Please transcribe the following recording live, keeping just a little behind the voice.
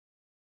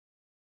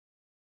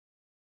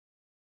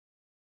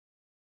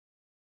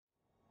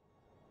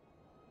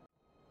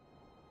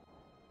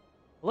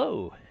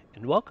Hello,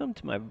 and welcome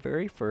to my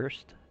very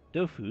first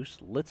Dofus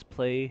Let's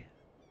Play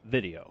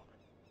video.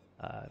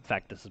 In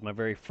fact, this is my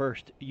very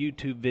first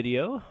YouTube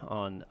video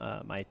on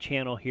my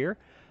channel here.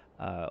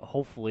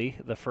 Hopefully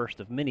the first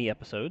of many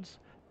episodes.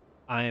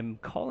 I'm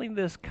calling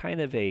this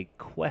kind of a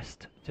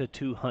quest to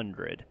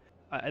 200.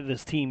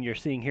 This team you're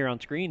seeing here on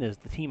screen is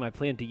the team I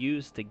plan to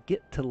use to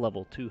get to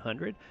level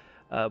 200.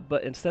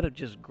 But instead of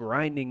just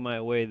grinding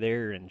my way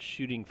there and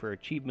shooting for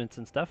achievements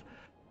and stuff,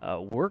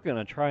 we're going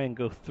to try and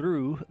go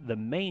through the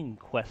main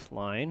quest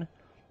line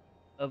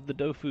of the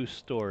Dofus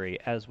story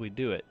as we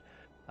do it.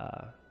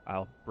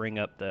 I'll bring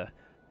up the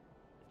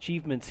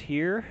achievements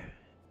here,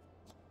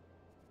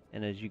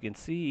 and as you can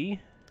see,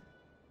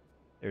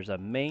 there's a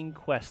main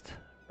quest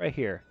right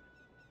here.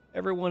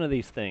 Every one of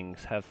these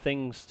things have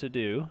things to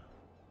do,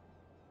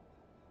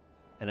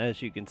 and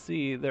as you can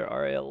see, there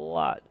are a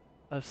lot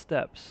of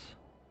steps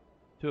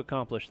to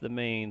accomplish the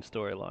main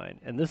storyline,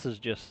 and this is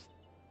just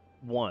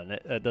one.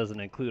 It doesn't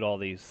include all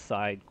these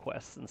side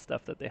quests and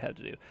stuff that they had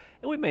to do.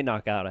 And we may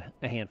knock out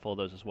a handful of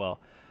those as well.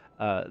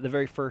 The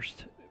very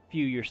first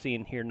few you're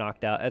seeing here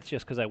knocked out, that's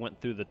just because I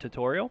went through the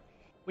tutorial,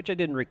 which I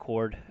didn't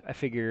record. I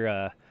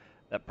figure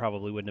that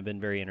probably wouldn't have been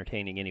very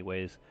entertaining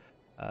anyways.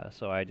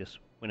 So I just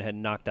went ahead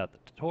and knocked out the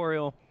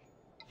tutorial.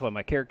 So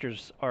my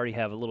characters already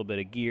have a little bit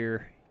of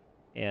gear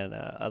and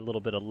a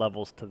little bit of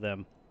levels to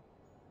them.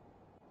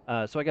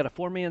 So I got a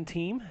 4-man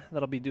team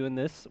that I'll be doing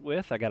this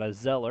with. I got a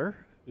Zeller,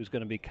 who's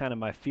going to be kind of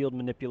my field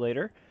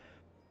manipulator.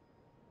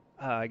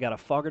 I got a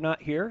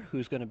Foggernaut here,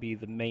 who's going to be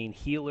the main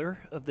healer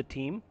of the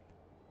team.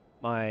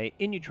 My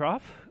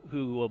Inutroph,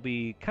 who will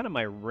be kind of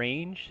my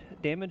range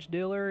damage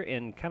dealer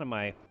and kind of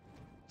my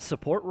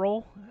support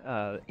role.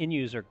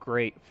 Inus are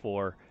great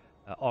for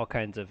all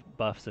kinds of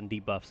buffs and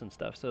debuffs and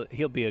stuff, so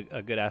he'll be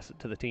a good asset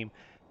to the team.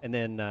 And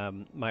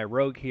then my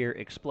rogue here,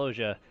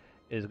 Explosia,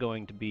 is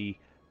going to be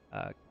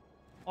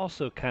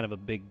also kind of a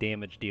big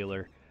damage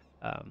dealer.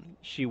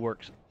 She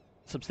works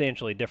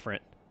substantially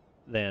different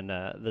than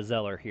the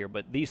Zeller here,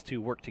 but these two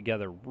work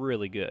together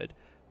really good.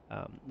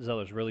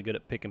 Zeller's really good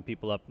at picking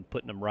people up and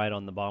putting them right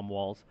on the bomb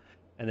walls,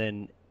 and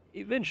then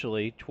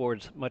eventually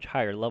towards much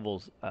higher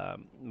levels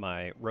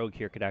my rogue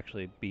here could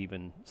actually be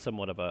even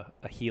somewhat of a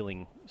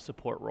healing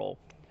support role.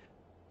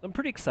 I'm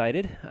pretty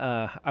excited.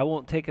 I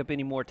won't take up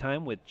any more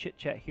time with chit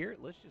chat here.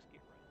 Let's just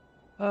get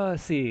right.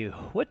 Let's see,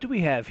 what do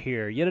we have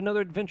here? Yet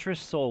another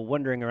adventurous soul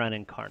wandering around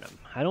Incarnum.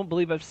 I don't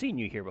believe I've seen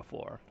you here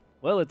before.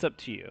 Well, it's up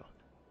to you,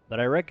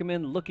 but I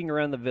recommend looking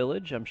around the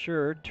village. I'm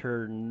sure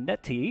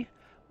Turnetti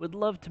would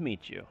love to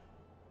meet you.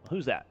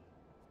 Who's that?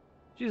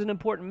 She's an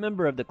important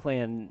member of the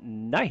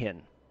clan Nihin,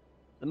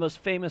 the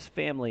most famous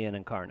family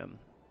in Incarnum.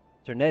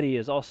 Turnetti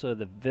is also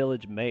the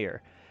village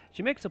mayor.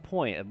 She makes a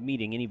point of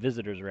meeting any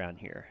visitors around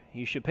here.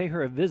 You should pay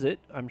her a visit.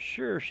 I'm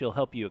sure she'll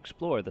help you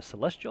explore the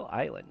Celestial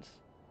Islands.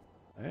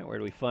 Alright, where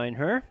do we find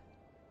her?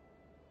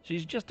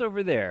 She's just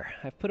over there.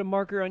 I've put a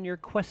marker on your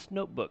quest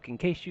notebook in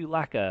case you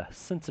lack a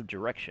sense of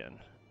direction.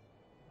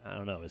 I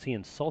don't know, is he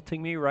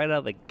insulting me right out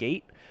of the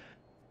gate?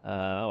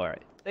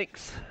 Alright,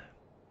 thanks.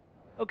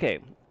 Okay,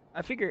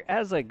 I figure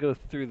as I go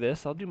through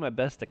this, I'll do my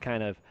best to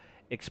kind of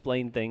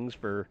explain things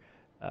for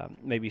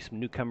maybe some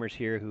newcomers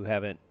here who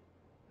haven't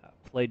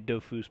played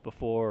Dofus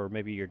before, or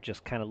maybe you're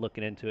just kind of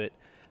looking into it.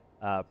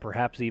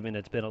 Perhaps even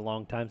it's been a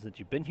long time since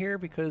you've been here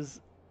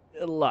because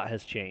a lot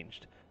has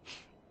changed.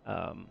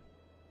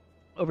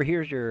 Over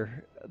here's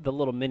the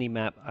little mini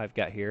map I've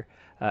got here.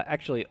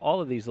 Actually,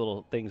 all of these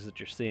little things that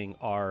you're seeing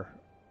are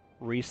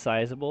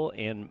resizable,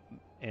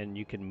 and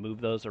you can move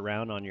those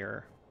around on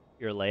your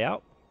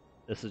layout.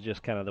 This is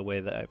just kind of the way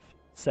that I've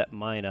set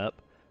mine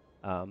up.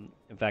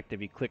 In fact,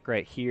 if you click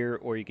right here,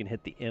 or you can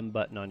hit the M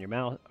button on your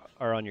mouse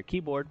or on your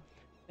keyboard,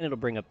 and it'll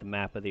bring up the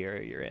map of the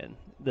area you're in.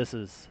 This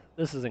is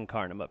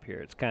Incarnum up here.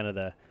 It's kind of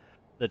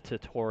the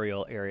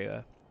tutorial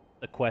area.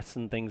 The quests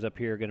and things up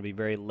here are going to be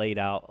very laid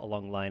out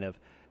along the line of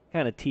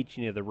kind of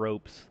teaching you the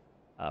ropes,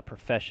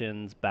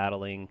 professions,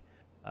 battling,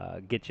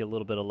 get you a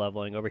little bit of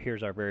leveling. Over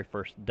here's our very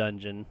first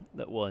dungeon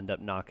that we'll end up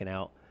knocking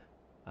out.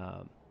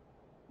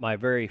 My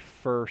very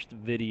first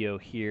video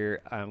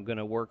here, I'm going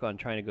to work on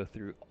trying to go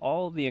through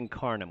all the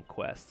Incarnum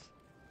quests.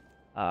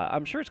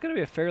 I'm sure it's going to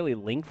be a fairly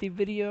lengthy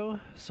video,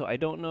 so I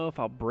don't know if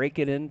I'll break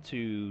it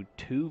into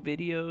 2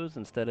 videos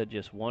instead of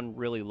just one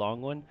really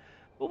long one,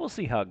 but we'll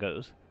see how it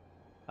goes.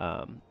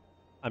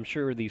 I'm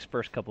sure these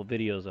first couple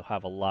videos will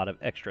have a lot of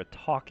extra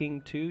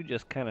talking too,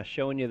 just kind of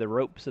showing you the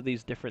ropes of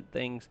these different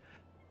things,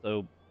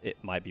 so it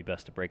might be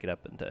best to break it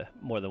up into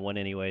more than one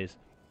anyways.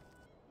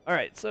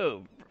 Alright,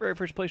 so very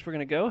first place we're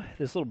going to go,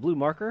 this little blue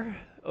marker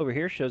over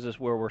here shows us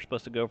where we're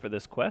supposed to go for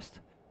this quest.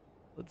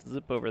 Let's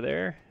zip over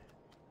there.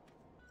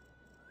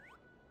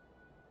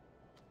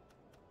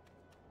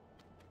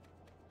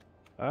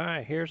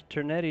 Alright, here's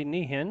Turnetti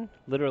Nihin,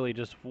 literally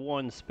just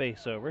one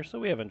space over, so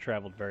we haven't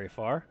traveled very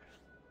far.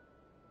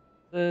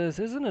 Says,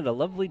 isn't it a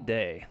lovely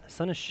day? The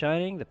sun is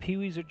shining, the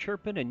peewees are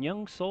chirping, and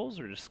young souls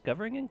are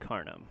discovering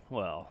Incarnum.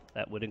 Well,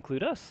 that would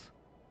include us.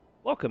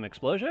 Welcome,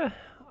 Explosia.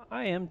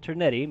 I am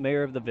Turnetti,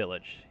 mayor of the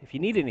village. If you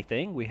need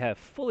anything, we have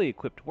fully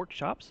equipped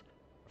workshops,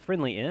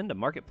 friendly inn, a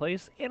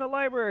marketplace, and a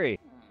library.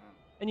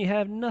 And you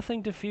have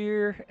nothing to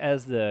fear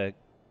as the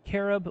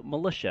Carib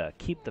militia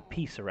keep the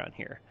peace around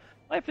here.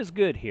 Life is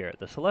good here.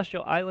 The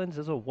Celestial Islands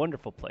is a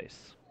wonderful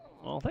place.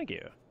 Well, thank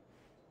you.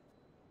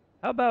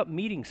 How about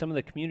meeting some of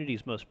the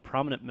community's most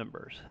prominent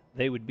members?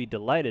 They would be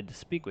delighted to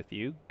speak with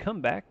you.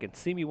 Come back and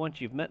see me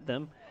once you've met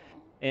them,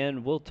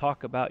 and we'll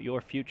talk about your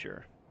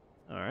future.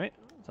 Alright,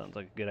 sounds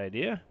like a good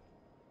idea.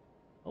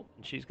 Oh,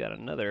 and she's got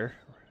another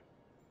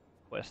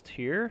quest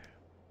here.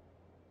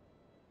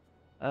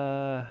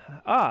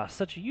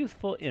 Such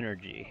youthful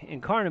energy.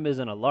 Incarnum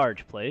isn't a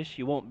large place.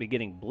 You won't be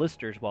getting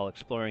blisters while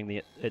exploring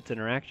its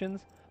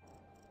interactions.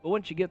 But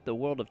once you get the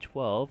world of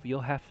 12, you'll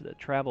have to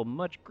travel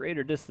much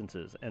greater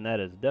distances, and that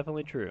is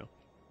definitely true.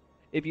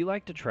 If you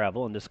like to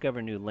travel and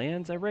discover new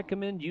lands, I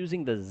recommend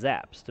using the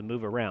zaps to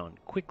move around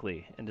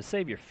quickly and to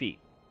save your feet.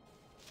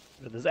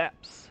 The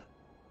zaps.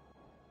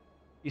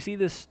 You see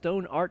this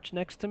stone arch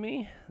next to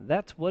me?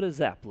 That's what a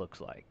zap looks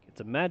like.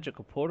 It's a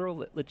magical portal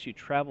that lets you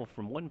travel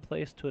from one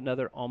place to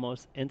another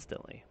almost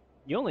instantly.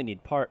 You only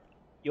need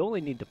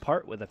to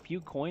part with a few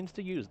coins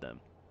to use them.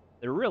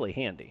 They're really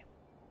handy.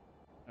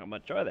 How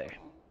much are they?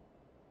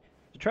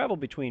 To travel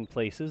between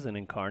places in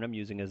Incarnum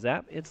using a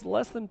zap, it's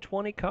less than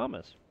 20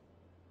 commas.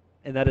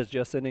 And that is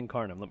just in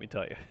Incarnum, let me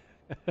tell you.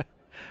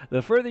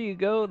 The further you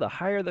go, the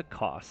higher the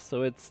cost,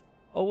 so it's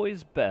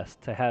always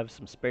best to have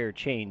some spare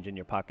change in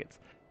your pockets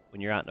when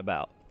you're out and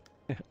about.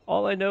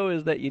 All I know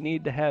is that you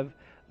need to have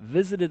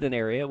visited an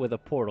area with a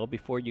portal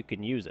before you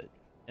can use it.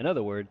 In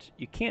other words,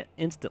 you can't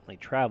instantly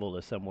travel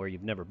to somewhere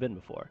you've never been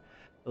before.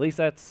 At least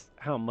that's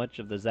how most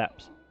of the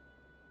zaps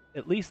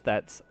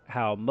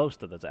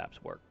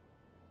work.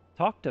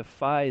 Talk to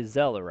Phi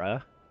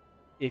Zellera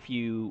if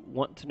you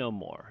want to know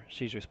more.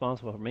 She's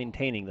responsible for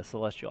maintaining the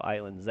Celestial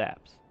Island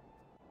zaps.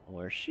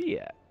 Where's she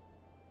at?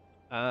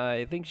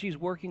 I think she's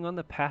working on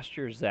the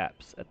pasture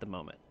zaps at the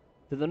moment,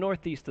 to the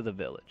northeast of the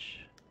village.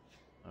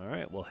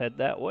 Alright, we'll head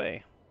that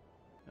way.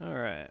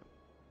 Alright.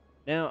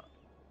 Now,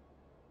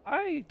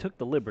 I took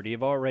the liberty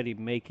of already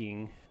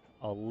making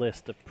a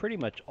list of pretty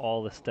much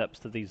all the steps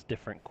to these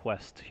different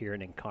quests here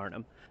in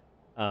Incarnum.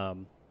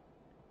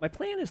 My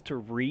plan is to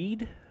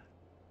read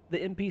the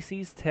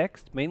NPC's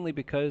text, mainly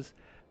because,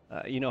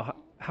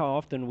 how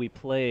often we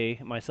play,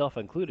 myself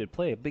included,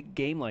 play a big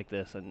game like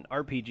this, an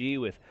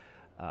RPG with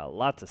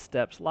lots of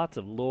steps, lots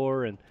of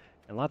lore, and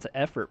lots of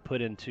effort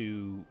put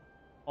into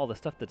all the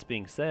stuff that's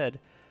being said,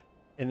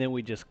 and then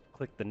we just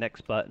click the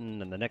next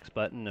button and the next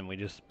button, and we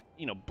just,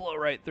 blow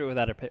right through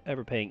without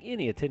ever paying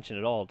any attention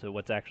at all to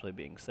what's actually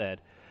being said.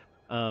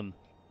 I'm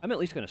at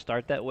least going to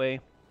start that way.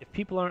 If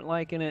people aren't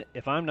liking it,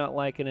 if I'm not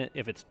liking it,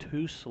 if it's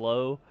too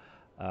slow,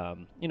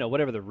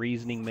 whatever the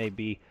reasoning may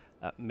be,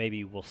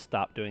 maybe we'll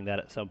stop doing that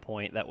at some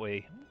point. That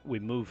way we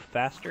move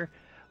faster.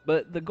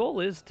 But the goal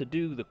is to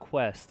do the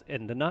quest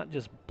and to not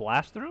just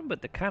blast through them,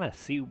 but to kind of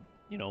see,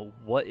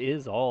 what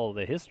is all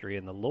the history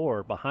and the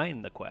lore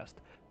behind the quest.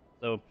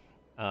 So,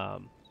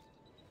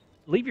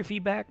 leave your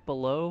feedback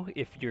below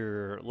if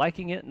you're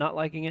liking it, not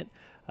liking it.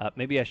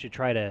 Maybe I should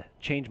try to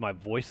change my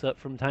voice up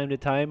from time to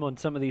time on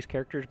some of these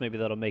characters. Maybe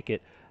that'll make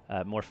it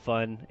more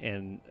fun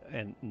and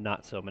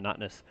not so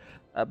monotonous.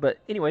 But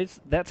anyways,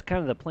 that's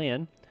kind of the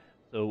plan.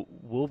 So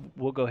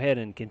we'll go ahead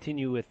and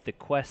continue with the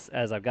quests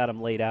as I've got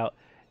them laid out,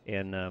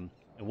 and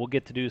we'll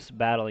get to do some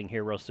battling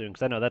here real soon,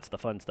 because I know that's the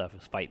fun stuff,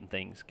 is fighting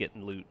things,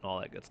 getting loot, and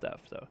all that good stuff.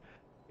 So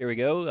here we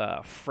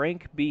go.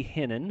 Frank B.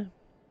 Hennon.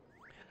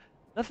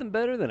 Nothing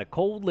better than a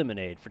cold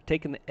lemonade for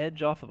taking the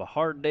edge off of a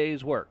hard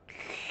day's work.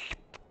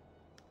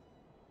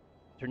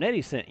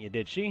 Ternetti sent you,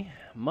 did she?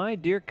 My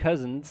dear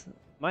cousin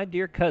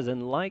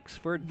likes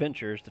for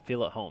adventurers to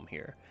feel at home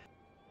here,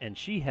 and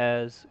she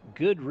has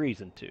good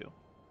reason to.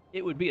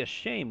 It would be a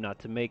shame not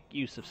to make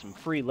use of some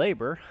free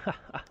labor.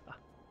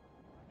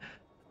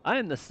 I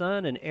am the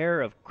son and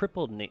heir of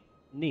crippled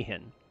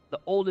Nihan, the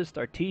oldest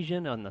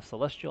artisan on the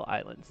Celestial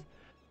Islands.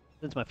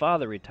 Since my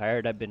father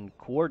retired, I've been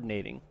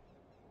coordinating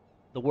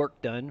the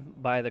work done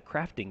by the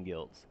crafting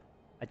guilds.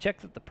 I check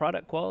that the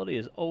product quality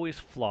is always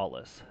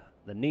flawless.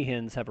 The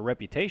Nihans have a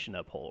reputation to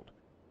uphold.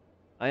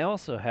 I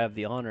also have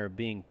the honor of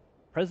being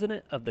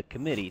president of the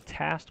committee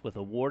tasked with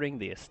awarding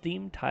the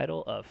esteemed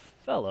title of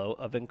Fellow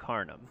of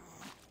Incarnum.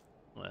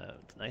 Well,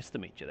 it's nice to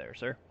meet you there,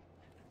 sir.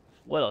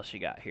 What else you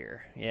got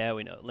here? Yeah,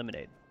 we know it.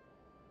 Lemonade.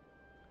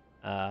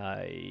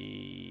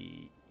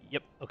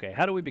 Yep. Okay,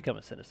 how do we become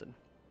a citizen?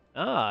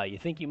 Ah, you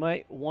think you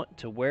might want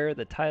to wear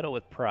the title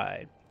with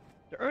pride.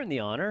 To earn the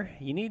honor,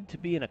 you need to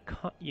be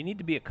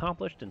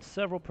accomplished in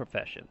several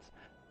professions,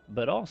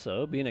 but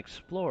also be an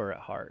explorer at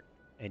heart,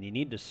 and you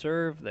need to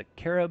serve the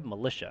Carib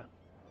militia.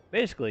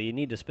 Basically, you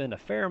need to spend a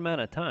fair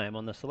amount of time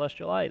on the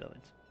Celestial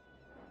Islands.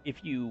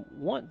 If you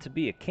want to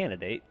be a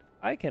candidate,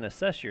 I can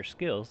assess your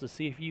skills to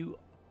see if you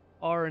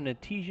are an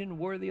artisan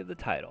worthy of the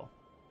title.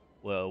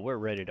 Well, we're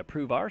ready to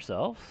prove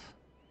ourselves.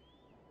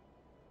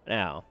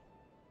 Now,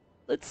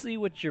 let's see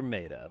what you're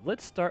made of.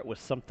 Let's start with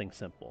something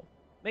simple.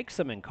 Make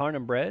some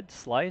Incarnum bread,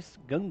 slice,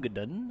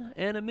 gungadun,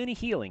 and a mini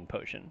healing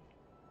potion.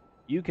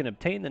 You can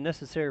obtain the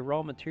necessary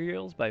raw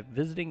materials by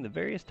visiting the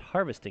various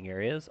harvesting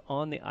areas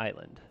on the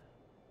island.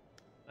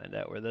 Find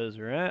out where those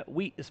are at.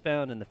 Wheat is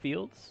found in the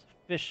fields.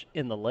 Fish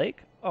in the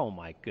lake. Oh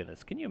my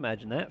goodness, can you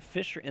imagine that?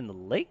 Fish are in the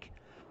lake?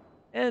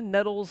 And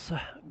nettles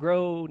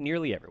grow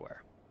nearly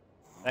everywhere.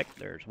 In fact,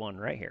 there's one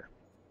right here.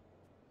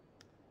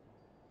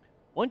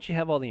 Once you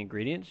have all the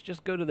ingredients,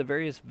 just go to the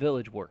various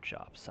village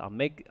workshops.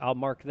 I'll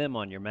mark them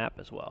on your map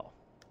as well.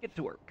 Get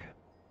to work.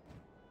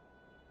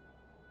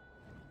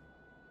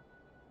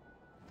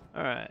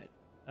 All right.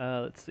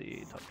 Let's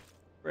see. Talk to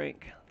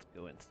Frank. Let's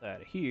go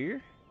inside of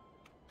here.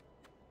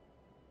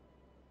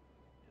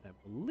 And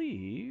I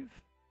believe.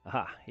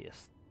 Aha,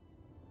 yes.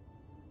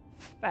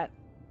 Fat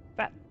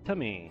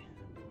Tummy.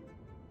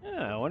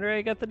 Yeah, I wonder how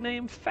you got the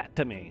name Fat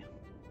Tummy.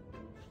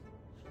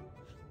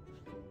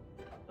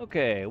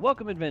 Okay,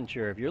 welcome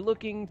adventurer. If you're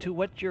looking to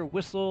wet your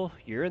whistle,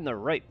 you're in the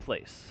right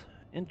place.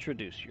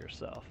 Introduce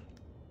yourself.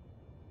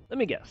 Let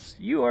me guess,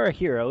 you are a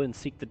hero and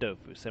seek the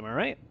Dofus, am I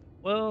right?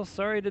 Well,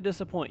 sorry to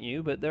disappoint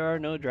you, but there are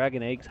no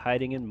dragon eggs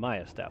hiding in my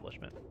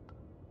establishment.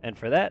 And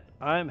for that,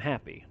 I'm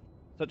happy.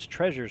 Such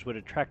treasures would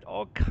attract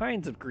all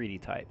kinds of greedy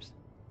types.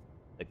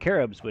 The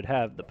Caribs would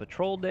have to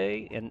patrol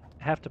day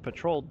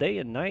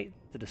and night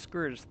to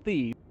discourage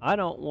thieves. I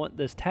don't want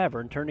this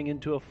tavern turning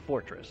into a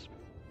fortress.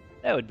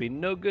 That would be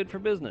no good for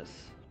business.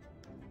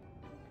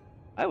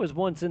 I was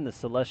once in the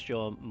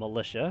Celestial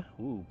Militia.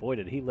 Ooh, boy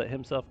did he let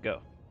himself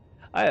go.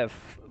 I have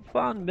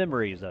fond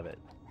memories of it,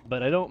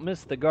 but I don't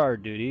miss the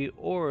guard duty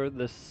or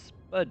the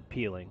spud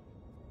peeling.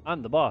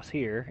 I'm the boss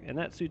here, and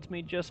that suits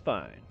me just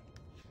fine.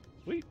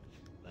 Sweet.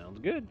 Sounds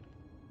good.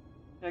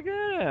 Check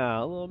it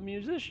out, a little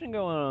musician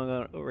going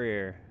on over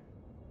here.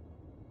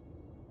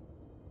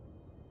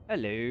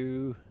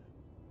 Hello.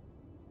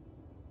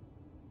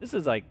 This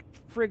is like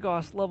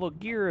Frigos level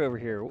gear over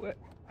here.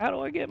 How do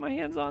I get my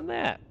hands on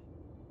that?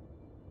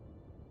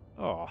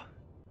 Oh.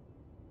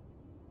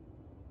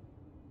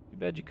 Too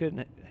bad you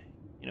couldn't.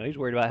 You know, he's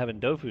worried about having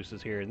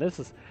Dofus here, and this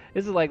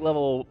is like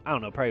level, I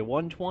don't know, probably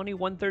 120,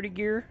 130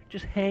 gear,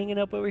 just hanging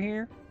up over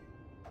here.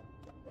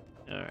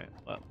 All right,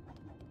 well.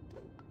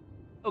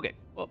 Okay,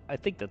 well, I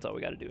think that's all we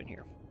got to do in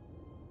here.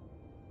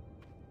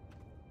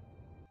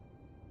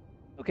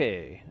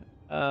 Okay,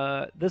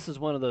 this is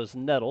one of those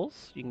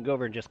nettles. You can go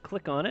over and just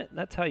click on it.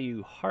 That's how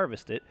you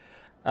harvest it.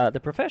 The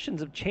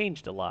professions have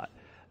changed a lot.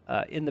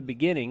 In the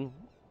beginning,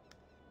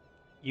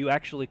 you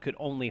actually could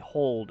only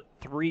hold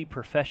 3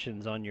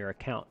 professions on your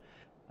account.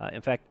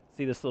 In fact,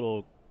 see this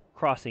little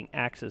crossing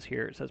axis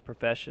here? It says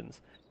professions.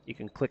 You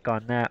can click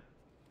on that,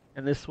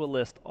 and this will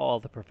list all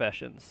the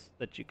professions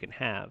that you can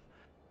have.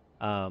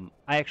 I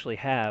actually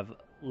have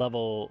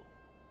level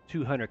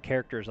 200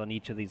 characters on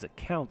each of these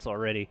accounts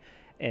already,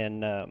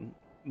 and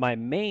my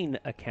main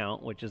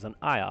account, which is an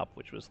IOP,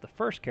 which was the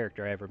first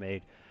character I ever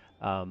made,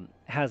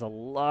 has a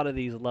lot of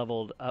these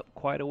leveled up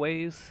quite a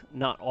ways.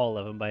 Not all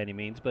of them by any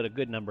means, but a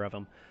good number of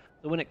them.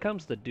 So when it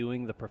comes to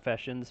doing the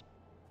professions,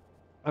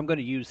 I'm going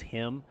to use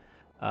him.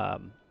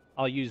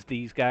 I'll use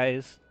these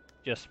guys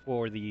just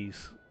for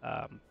these.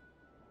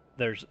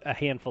 There's a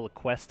handful of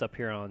quests up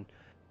here on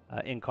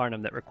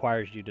Incarnum that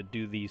requires you to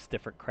do these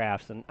different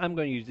crafts, and I'm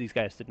going to use these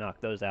guys to knock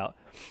those out.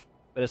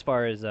 But as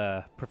far as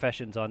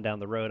professions on down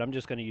the road, I'm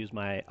just going to use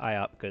my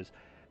IOP because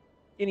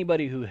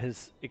anybody who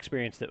has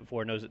experienced it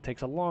before knows it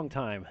takes a long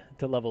time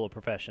to level a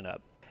profession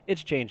up.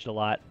 It's changed a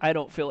lot. I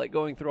don't feel like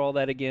going through all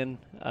that again.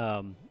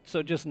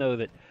 So just know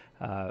that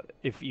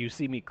if you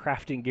see me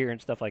crafting gear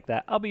and stuff like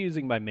that, I'll be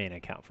using my main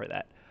account for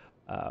that.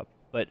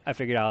 But I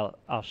figured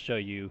I'll show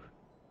you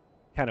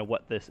kind of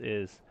what this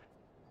is.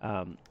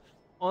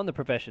 On the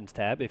Professions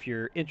tab, if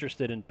you're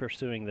interested in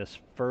pursuing this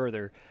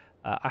further,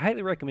 I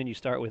highly recommend you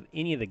start with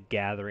any of the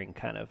gathering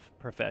kind of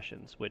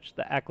professions, which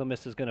the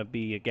Acclimist is going to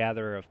be a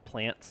gatherer of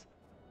plants.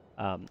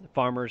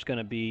 Farmer is going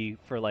to be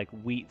for like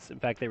wheats. In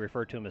fact, they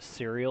refer to them as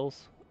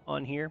cereals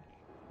on here.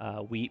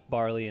 Wheat,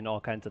 barley, and all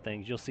kinds of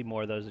things. You'll see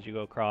more of those as you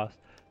go across.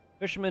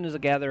 Fisherman is a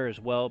gatherer as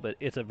well, but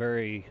it's a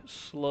very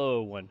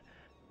slow one.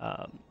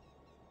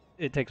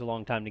 It takes a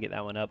long time to get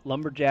that one up.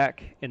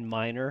 Lumberjack and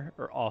Miner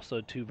are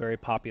also 2 very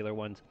popular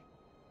ones.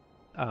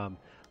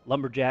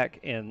 Lumberjack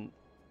and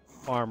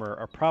Farmer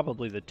are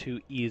probably the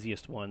 2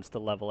 easiest ones to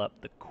level up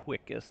the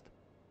quickest.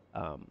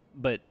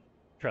 But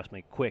trust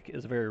me, quick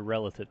is a very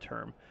relative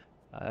term.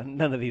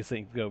 None of these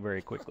things go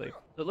very quickly.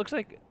 So it looks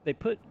like they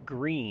put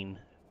green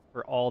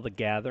for all the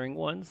gathering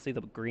ones. See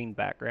the green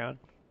background?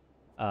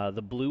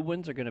 The blue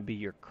ones are going to be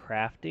your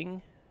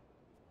crafting,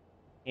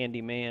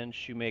 handyman,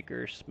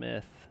 shoemaker,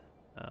 smith,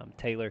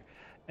 tailor.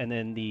 And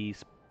then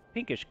these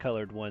pinkish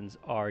colored ones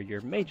are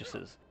your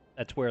maguses.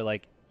 That's where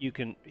like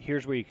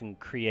here's where you can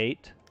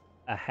create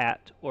a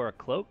hat or a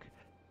cloak,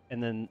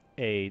 and then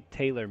a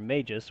tailor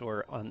magus,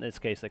 or on this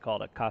case they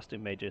call it a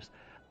costume magus.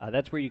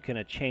 That's where you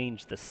can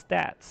change the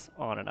stats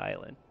on an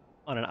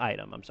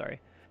item. I'm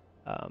sorry.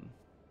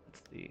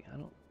 Let's see. I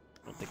don't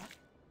think.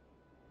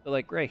 So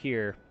like right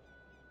here,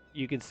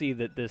 you can see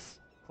that this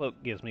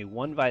cloak gives me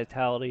 1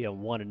 vitality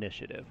and 1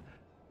 initiative.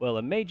 Well,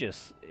 a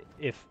magus,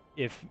 if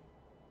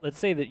let's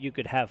say that you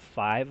could have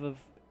 5 of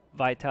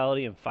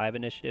vitality and 5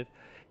 initiative.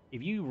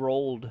 If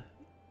you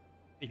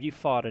if you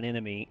fought an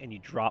enemy and you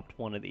dropped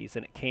one of these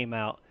and it came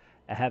out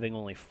at having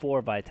only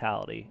 4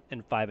 vitality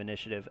and 5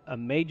 initiative, a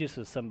magus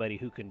is somebody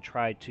who can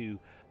try to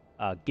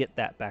get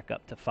that back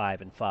up to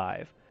 5 and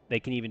 5. They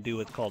can even do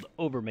what's called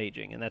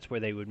overmaging, and that's where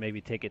they would maybe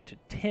take it to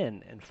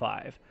 10 and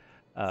 5.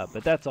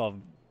 But that's all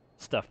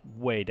stuff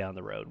way down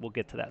the road. We'll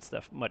get to that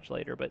stuff much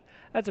later, but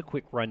that's a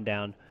quick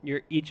rundown.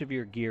 Each of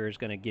your gear is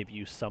going to give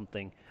you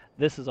something.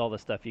 This is all the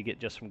stuff you get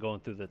just from going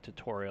through the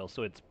tutorial,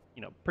 so it's,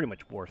 you know, pretty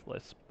much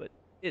worthless, but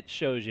it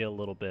shows you a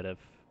little bit of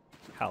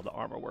how the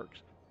armor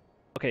works.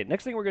 Okay,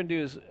 next thing we're going to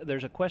do is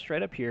there's a quest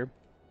right up here.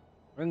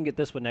 We're going to get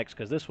this one next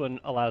because this one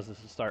allows us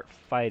to start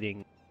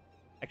fighting.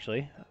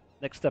 Actually,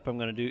 next step I'm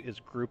going to do is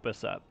group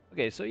us up.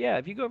 Okay, so yeah,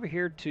 if you go over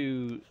here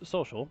to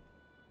social,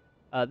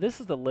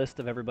 this is the list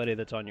of everybody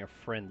that's on your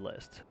friend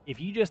list.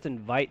 If you just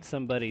invite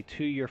somebody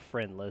to your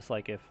friend list,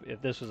 like if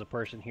this was a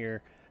person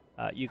here,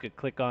 you could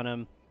click on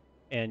them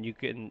and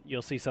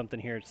you'll see something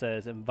here that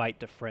says invite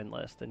to friend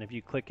list. And if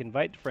you click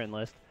invite to friend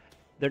list,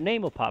 their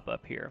name will pop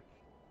up here.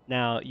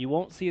 Now, you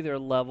won't see their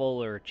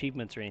level or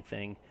achievements or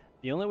anything.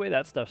 The only way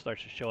that stuff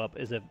starts to show up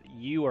is if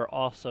you are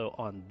also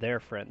on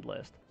their friend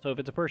list. So if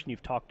it's a person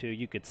you've talked to,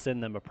 you could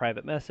send them a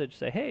private message,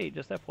 say, hey,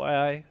 just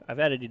FYI, I've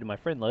added you to my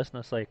friend list, and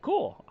I'll say,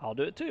 cool, I'll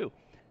do it too.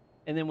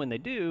 And then when they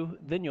do,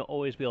 then you'll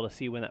always be able to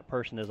see when that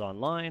person is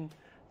online,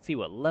 see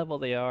what level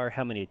they are,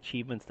 how many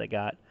achievements they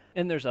got,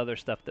 and there's other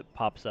stuff that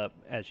pops up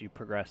as you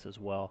progress as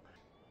well.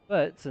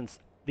 But since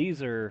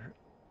these are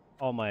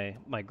all my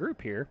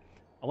group here,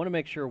 I want to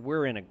make sure we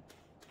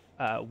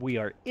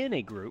are in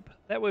a group.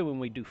 That way when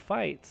we do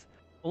fights,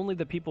 only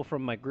the people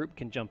from my group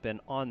can jump in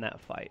on that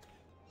fight.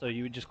 So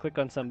you would just click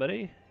on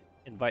somebody,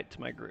 invite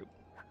to my group.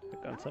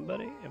 Click on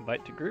somebody,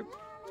 invite to group.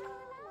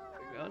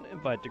 Click on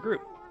invite to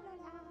group.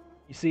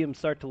 You see them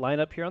start to line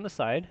up here on the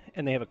side,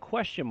 and they have a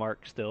question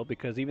mark still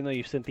because even though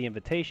you sent the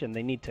invitation,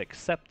 they need to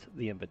accept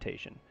the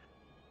invitation.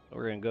 So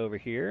we're going to go over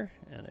here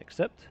and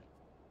accept,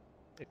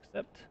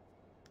 accept,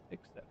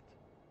 accept.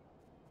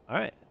 All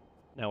right,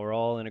 now we're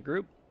all in a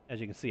group. As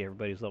you can see,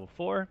 everybody's level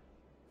 4.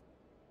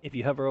 If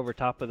you hover over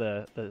top of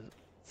the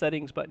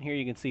settings button here,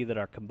 you can see that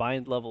our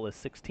combined level is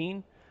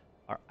 16,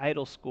 our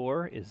idle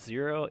score is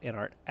 0, and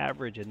our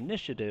average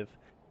initiative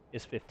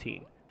is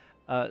 15.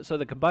 So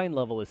the combined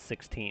level is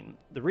 16.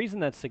 The reason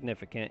that's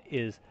significant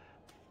is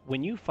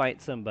when you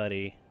fight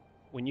somebody,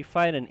 when you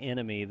fight an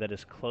enemy that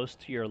is close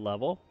to your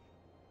level,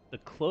 the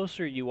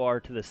closer you are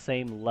to the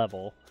same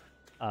level,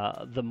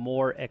 the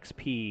more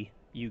XP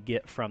you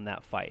get from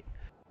that fight.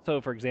 So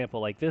for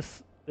example, like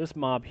this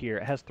mob here,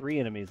 it has 3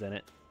 enemies in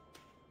it,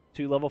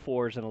 2 level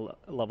 4s and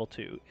a level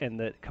 2, and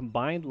the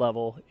combined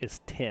level is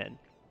 10.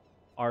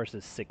 Ours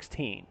is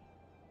 16.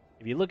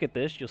 If you look at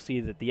this, you'll see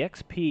that the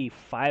XP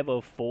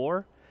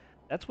 504,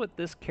 that's what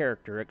this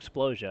character,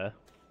 Explosia,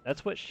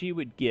 that's what she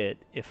would get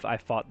if I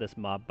fought this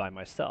mob by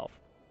myself.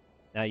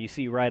 Now you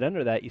see right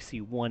under that, you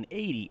see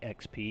 180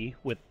 XP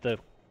with the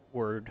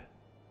word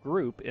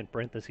group in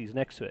parentheses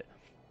next to it.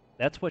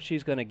 That's what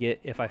she's going to get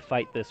if I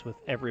fight this with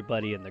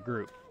everybody in the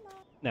group.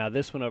 Now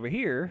this one over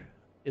here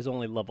is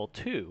only level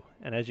 2,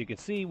 and as you can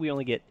see, we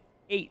only get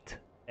 8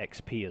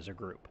 XP as a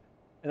group.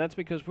 And that's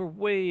because we're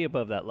way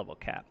above that level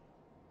cap.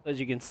 As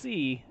you can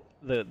see,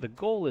 the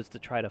goal is to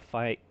try to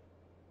fight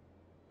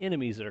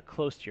enemies that are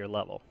close to your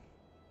level.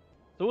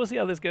 So we'll see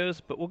how this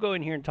goes, but we'll go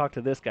in here and talk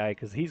to this guy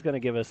because he's going to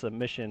give us a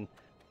mission,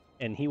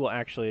 and he will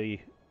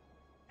actually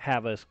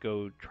have us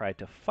go try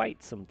to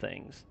fight some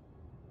things.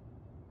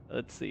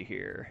 Let's see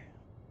here.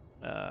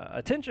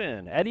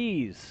 Attention, at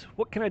ease.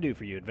 What can I do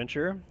for you,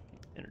 adventurer?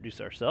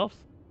 Introduce ourselves.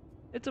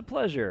 It's a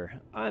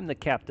pleasure. I'm the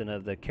captain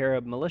of the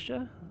Carib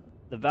Militia,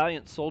 the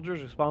valiant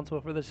soldiers responsible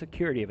for the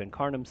security of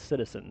Incarnum's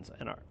citizens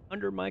and are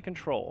under my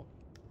control.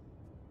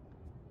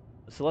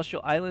 The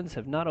Celestial Islands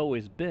have not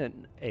always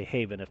been a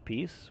haven of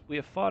peace. We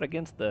have fought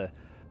against the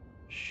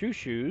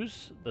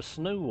Shushu's, the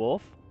Snow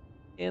Wolf,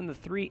 and the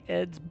 3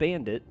 Eds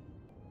Bandit.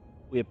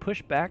 We have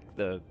pushed back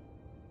the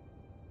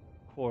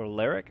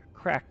Choleric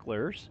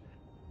Cracklers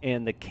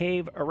and the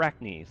Cave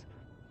Arachnes.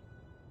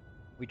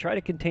 We try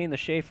to contain the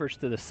Schaefers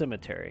to the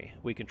cemetery.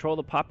 We control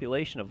the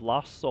population of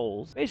lost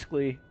souls.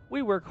 Basically,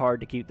 we work hard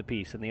to keep the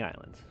peace in the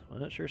islands. Well,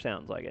 that sure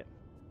sounds like it.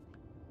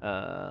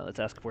 Let's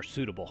ask for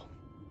suitable.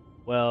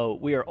 Well,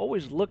 we are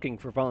always looking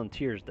for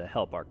volunteers to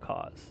help our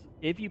cause.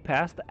 If you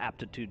pass the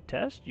aptitude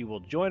test, you will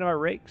join our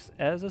ranks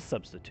as a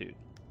substitute.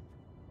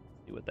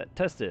 See what that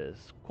test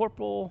is.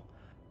 Corporal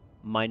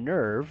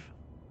Minerve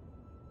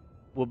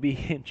will be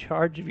in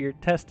charge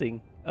of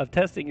testing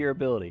your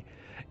ability.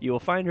 You will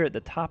find her at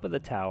the top of the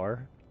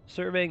tower,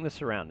 surveying the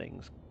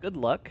surroundings. Good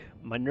luck.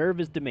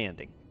 Minerve is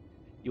demanding.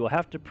 You will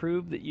have to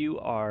prove that you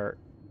are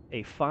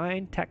a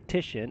fine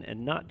tactician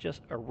and not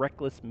just a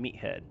reckless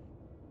meathead.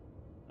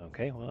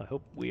 Okay, well, I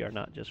hope we are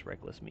not just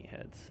reckless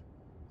meatheads.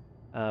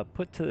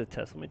 Put to the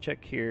test. Let me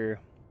check here.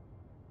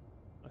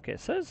 Okay, it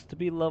says to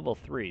be level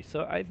 3,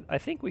 so I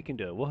think we can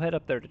do it. We'll head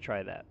up there to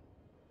try that.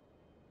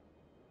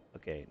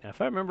 Okay, now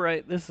if I remember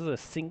right, this is a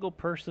single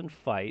person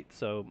fight,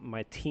 so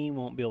my team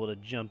won't be able to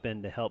jump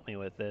in to help me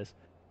with this.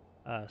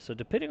 So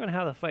depending on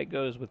how the fight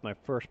goes with my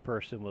first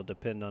person will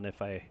depend on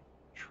if I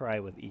try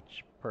with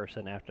each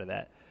person after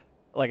that.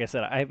 Like I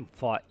said, I haven't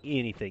fought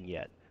anything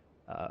yet.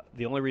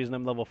 The only reason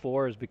I'm level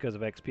 4 is because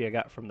of XP I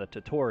got from the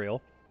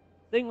tutorial.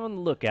 Staying on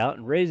the lookout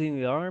and raising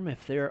the arm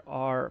if there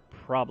are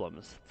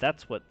problems.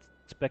 That's what's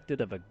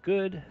expected of a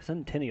good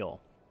Centennial.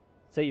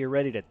 Say you're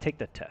ready to take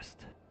the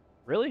test.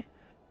 Really?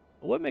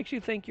 What makes you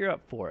think you're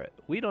up for it?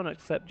 We don't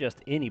accept just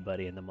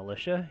anybody in the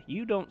militia.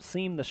 You don't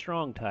seem the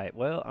strong type.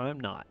 Well, I'm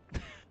not.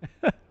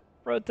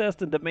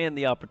 Protest and demand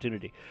the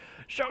opportunity.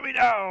 Show me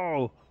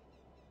now!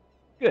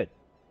 Good.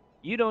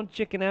 You don't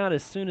chicken out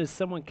as soon as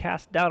someone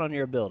casts doubt on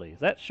your abilities.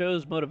 That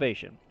shows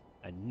motivation.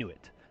 I knew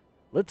it.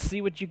 Let's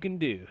see what you can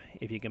do.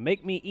 If you can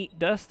make me eat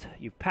dust,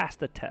 you've passed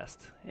the test.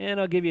 And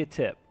I'll give you a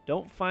tip.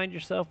 Don't find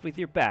yourself with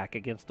your back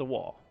against the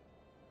wall.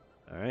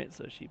 Alright,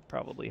 so she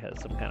probably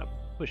has some kind of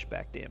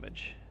pushback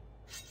damage.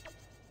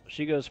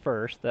 She goes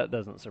first. That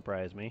doesn't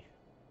surprise me.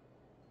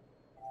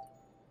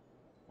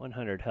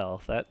 100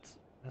 health.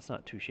 That's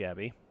not too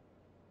shabby.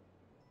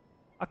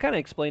 I'll kind of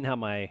explain how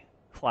my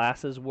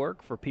classes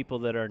work for people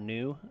that are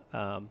new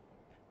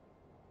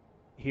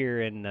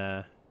here in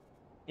a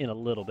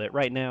little bit.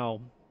 Right now,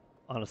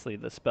 honestly,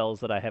 the spells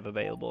that I have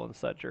available and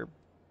such are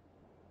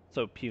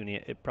so puny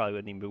it probably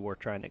wouldn't even be worth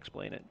trying to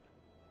explain it.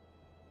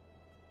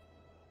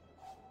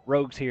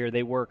 Rogues here,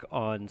 they work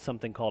on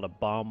something called a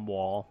bomb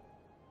wall.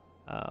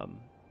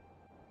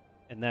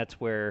 And that's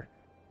where,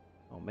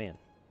 oh man,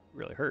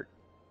 really hurt.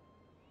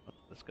 Is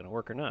this going to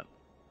work or not?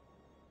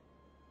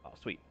 Oh,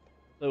 sweet.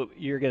 So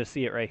you're going to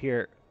see it right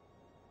here.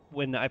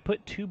 When I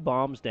put two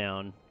bombs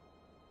down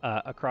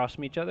across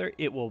from each other,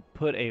 it will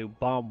put a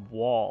bomb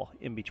wall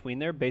in between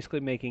there,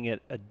 basically making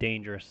it a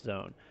dangerous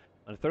zone.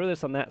 I'm going to throw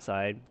this on that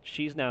side.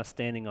 She's now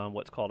standing on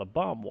what's called a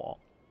bomb wall.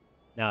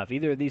 Now, if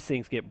either of these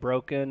things get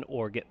broken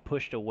or get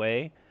pushed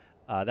away,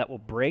 that will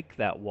break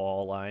that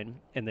wall line,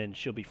 and then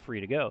she'll be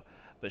free to go.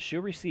 But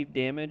she'll receive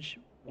damage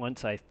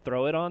once I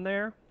throw it on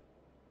there,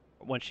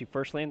 once she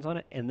first lands on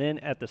it, and then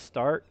at the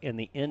start and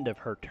the end of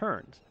her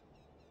turns.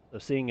 So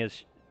seeing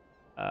as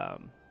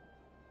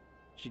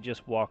she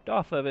just walked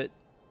off of it,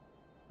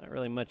 not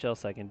really much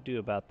else I can do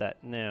about that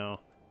now.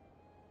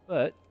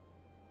 But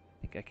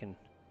I think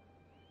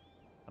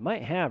I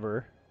might have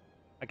her.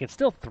 I can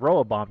still throw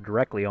a bomb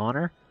directly on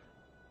her,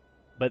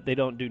 but they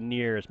don't do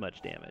near as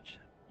much damage.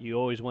 You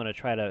always want to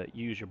try to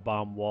use your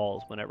bomb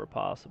walls whenever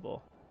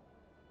possible.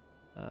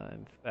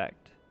 In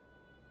fact,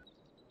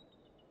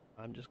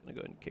 I'm just going to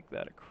go ahead and kick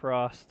that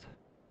across.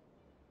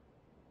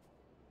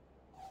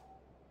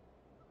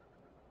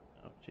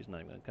 Oh, she's not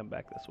even going to come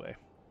back this way.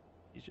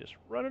 She's just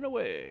running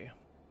away.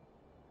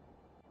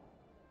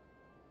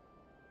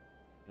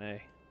 Can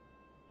I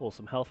pull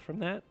some health from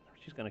that?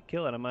 She's going to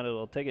kill it. I might as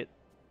well take it.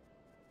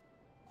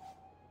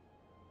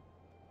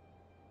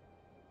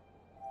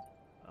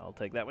 I'll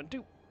take that one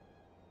too.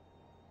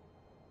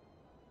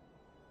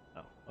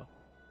 Oh, well.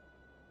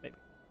 Maybe.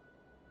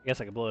 I guess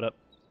I could blow it up.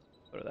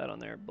 Throw that on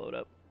there, blow it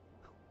up.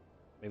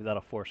 Maybe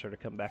that'll force her to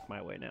come back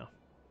my way now.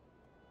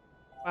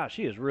 Wow,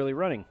 she is really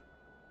running.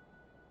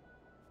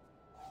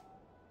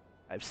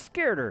 I've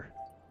scared her.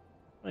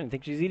 I don't even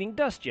think she's eating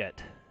dust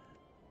yet.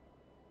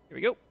 Here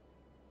we go.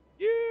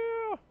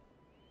 Yeah!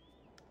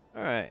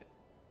 Alright.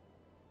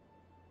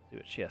 See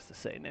what she has to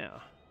say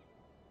now.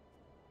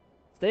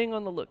 Staying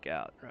on the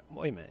lookout. Right,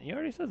 wait a minute, you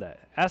already said that.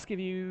 Ask if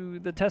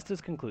the test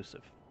is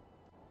conclusive.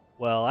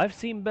 Well, I've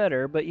seen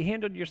better, but you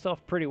handled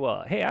yourself pretty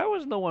well. Hey, I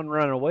wasn't the one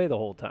running away the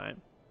whole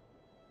time.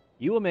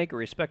 You will make a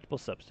respectable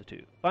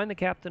substitute. Find the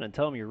captain and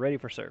tell him you're ready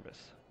for service.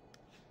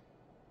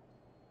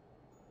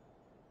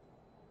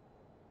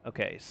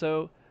 Okay,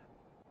 so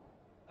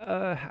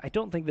I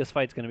don't think this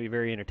fight's going to be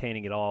very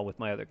entertaining at all with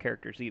my other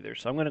characters either,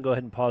 so I'm going to go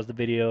ahead and pause the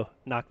video,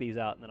 knock these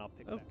out, and then I'll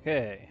pick back.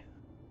 Okay.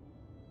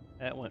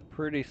 That went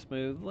pretty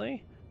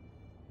smoothly.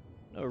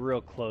 No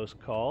real close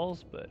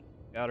calls, but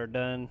got her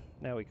done.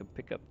 Now we can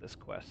pick up this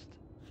quest.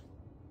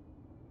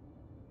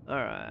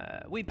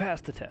 Alright, we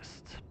passed the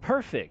test.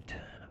 Perfect.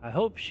 I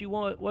hope she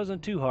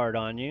wasn't too hard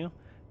on you.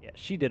 Yeah,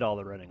 she did all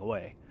the running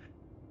away.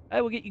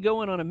 I will get you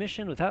going on a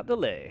mission without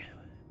delay.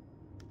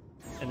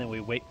 And then we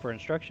wait for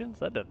instructions?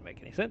 That doesn't make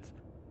any sense.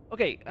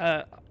 Okay,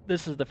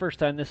 this is the first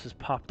time this has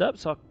popped up,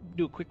 so I'll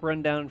do a quick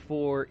rundown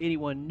for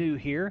anyone new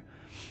here.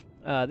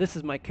 This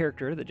is my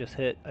character that just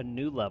hit a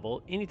new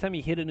level. Anytime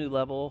you hit a new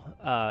level,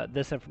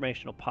 this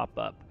information will pop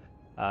up.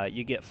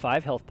 You get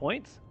 5 health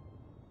points,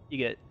 you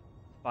get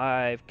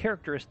 5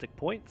 characteristic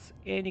points,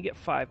 and you get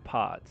 5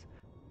 pods.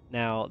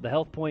 Now, the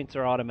health points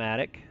are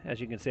automatic. As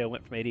you can see, I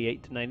went from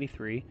 88 to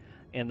 93.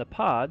 And the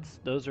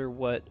pods, those are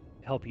what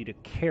help you to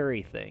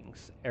carry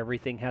things.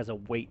 Everything has a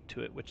weight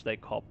to it, which they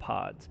call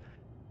pods.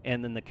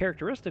 And then the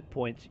characteristic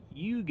points,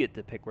 you get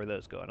to pick where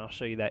those go. And I'll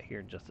show you that here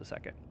in just a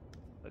second.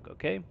 Click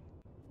OK.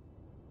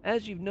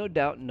 As you've no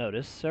doubt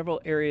noticed,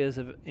 several areas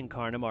of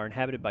Incarnum are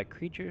inhabited by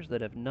creatures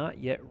that have not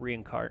yet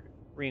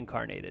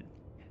reincarnated.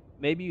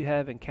 Maybe you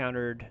have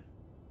encountered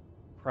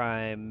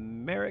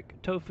chimeric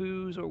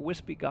tofus or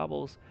wispy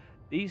gobbles,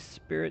 these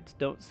spirits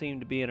don't seem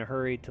to be in a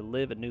hurry to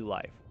live a new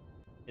life.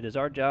 It is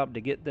our job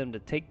to get them to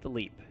take the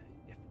leap.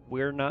 If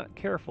we're not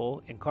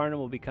careful, Incarnate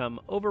will become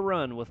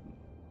overrun with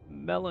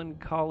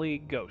melancholy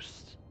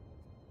ghosts.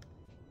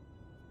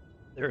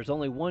 There is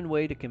only one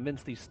way to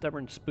convince these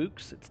stubborn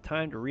spooks. It's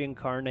time to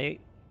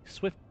reincarnate. A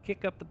swift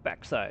kick up the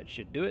backside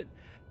should do it,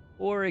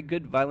 or a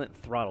good violent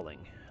throttling.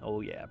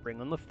 Oh yeah, bring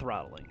on the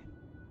throttling.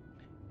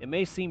 It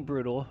may seem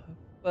brutal,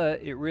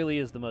 but it really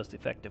is the most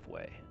effective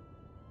way.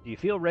 Do you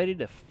feel ready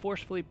to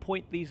forcefully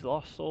point these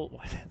lost souls?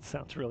 Why, that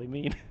sounds really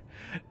mean.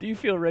 Do you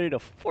feel ready to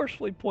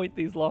forcefully point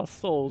these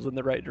lost souls in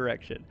the right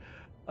direction?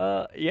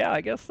 Yeah,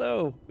 I guess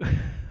so.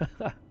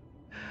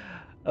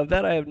 Of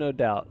that I have no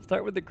doubt.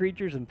 Start with the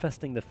creatures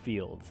infesting the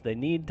fields. They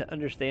need to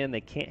understand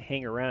they can't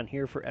hang around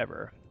here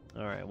forever.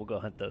 Alright, we'll go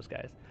hunt those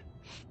guys.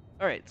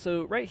 Alright,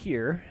 so right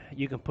here,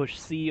 you can push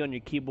C on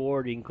your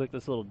keyboard, you can click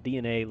this little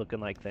DNA looking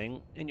like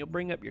thing, and you'll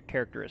bring up your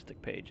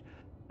characteristic page.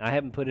 Now, I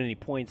haven't put any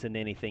points into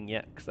anything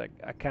yet, because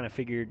I kind of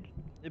figured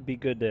it'd be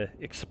good to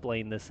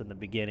explain this in the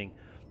beginning.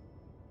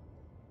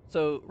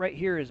 So right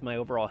here is my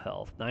overall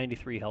health,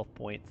 93 health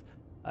points.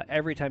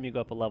 Every time you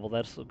go up a level,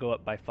 that'll go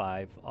up by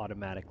 5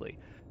 automatically.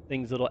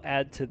 Things that'll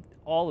add to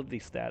all of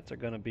these stats are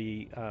going to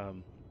be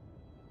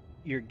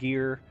your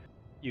gear.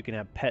 You can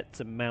have pets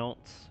and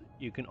mounts.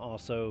 You can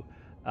also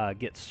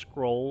get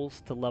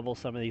scrolls to level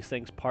some of these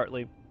things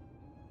partly.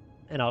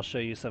 And I'll show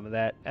you some of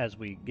that as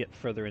we get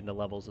further into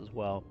levels as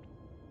well.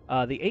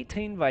 The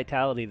 18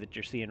 vitality that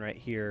you're seeing right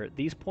here,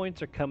 these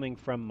points are coming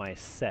from my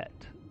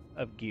set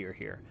of gear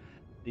here.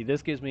 See,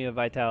 this gives me a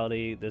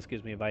vitality, this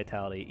gives me a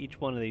vitality.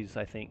 Each one of these,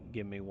 I think,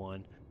 give me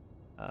one.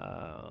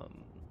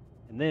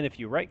 And then if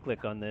you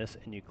right-click on this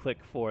and you click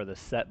for the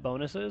set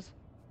bonuses,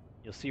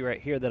 you'll see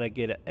right here that I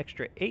get an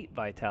extra 8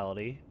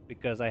 vitality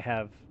because I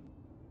have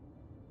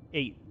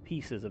 8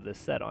 pieces of this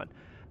set on.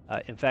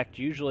 In fact,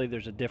 usually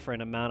there's a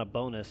different amount of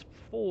bonus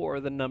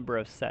for the number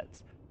of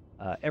sets.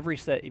 Every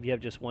set, if you have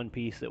just one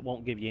piece, it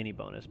won't give you any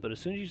bonus. But as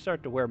soon as you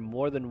start to wear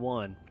more than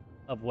one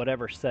of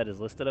whatever set is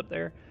listed up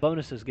there,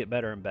 bonuses get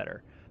better and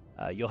better.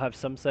 You'll have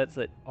some sets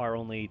that are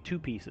only 2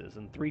 pieces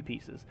and 3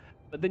 pieces,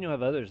 but then you'll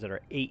have others that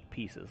are 8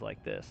 pieces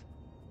like this.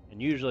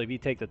 And usually if you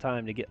take the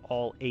time to get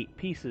all 8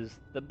 pieces,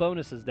 the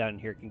bonuses down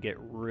here can get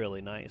really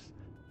nice.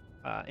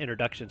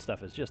 Introduction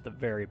stuff is just a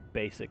very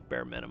basic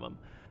bare minimum.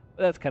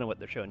 But that's kind of what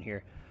they're showing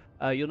here.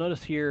 You'll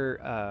notice here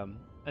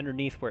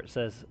underneath where it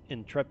says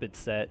Intrepid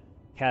set,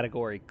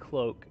 category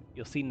cloak,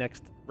 you'll see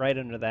next, right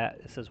under that,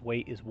 it says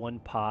weight is 1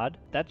 pod.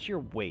 That's your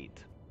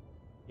weight.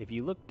 If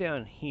you look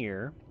down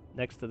here,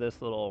 next to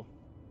this little,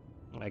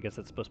 I guess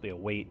it's supposed to be a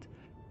weight,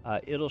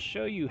 it'll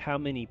show you how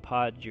many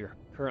pods you're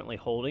currently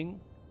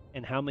holding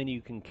and how many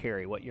you can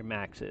carry, what your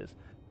max is.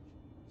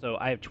 So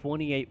I have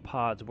 28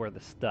 pods worth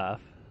of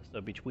stuff,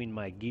 so between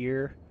my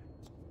gear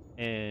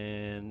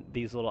and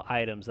these little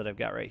items that I've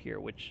got right here,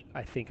 which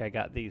I think I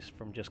got these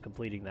from just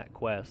completing that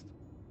quest.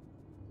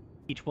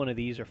 Each one of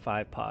these are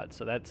 5 pods,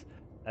 so that's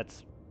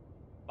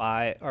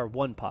 5, or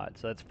 1 pod,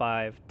 so that's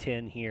 5,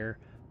 10 here,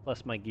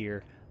 plus my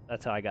gear.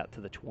 That's how I got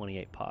to the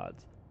 28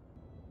 pods.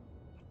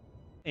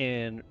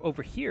 And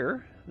over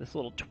here, this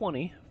little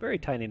 20, very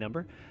tiny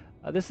number,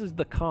 this is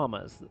the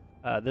commas.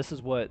 This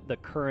is what the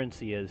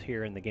currency is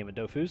here in the game of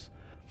Dofus.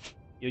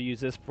 You'll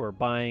use this for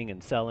buying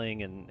and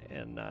selling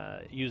and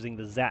using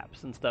the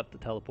zaps and stuff to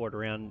teleport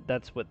around.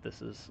 That's what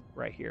this is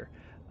right here.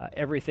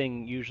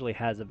 Everything usually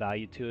has a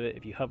value to it.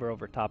 If you hover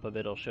over top of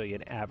it, it'll show you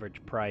an average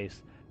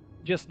price.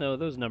 Just know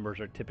those numbers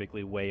are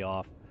typically way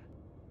off.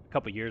 A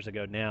couple years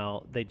ago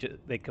now,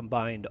 they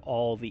combined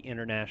all the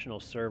international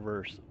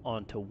servers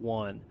onto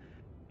one,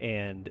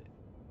 and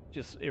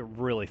it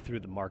really threw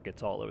the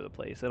markets all over the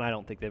place, and I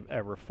don't think they've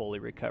ever fully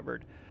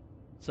recovered.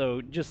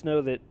 So just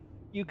know that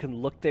you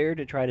can look there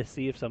to try to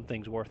see if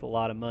something's worth a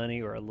lot of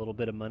money or a little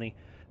bit of money.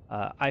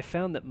 I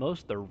found that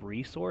most of the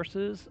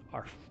resources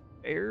are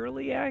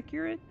fairly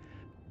accurate,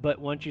 but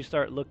once you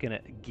start looking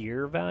at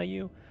gear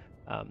value,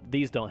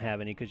 these don't have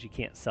any because you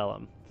can't sell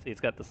them. See, it's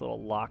got this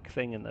little lock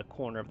thing in the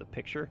corner of the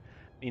picture.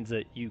 It means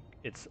that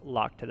it's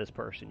locked to this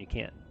person. You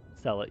can't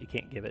sell it, you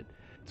can't give it.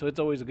 So it's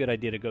always a good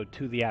idea to go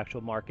to the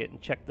actual market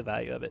and check the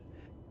value of it.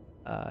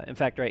 In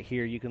fact, right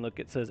here you can look,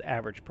 it says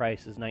average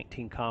price is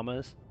 19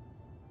 commas.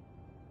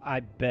 I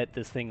bet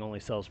this thing only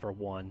sells for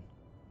 1.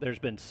 There's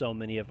been so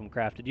many of them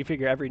crafted. You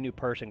figure every new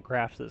person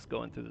crafts this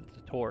going through the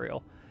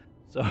tutorial.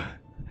 So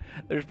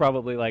there's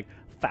probably like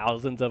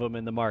thousands of them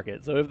in the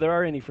market. So if there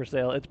are any for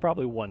sale, it's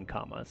probably 1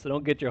 comma. So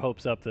don't get your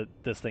hopes up that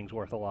this thing's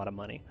worth a lot of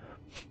money.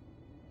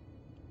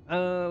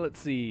 Let's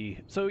see.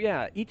 So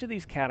yeah, each of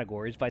these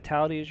categories,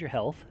 vitality is your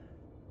health.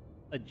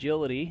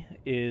 Agility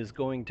is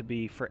going to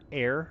be for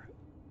air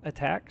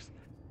attacks.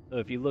 So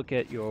if you look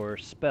at your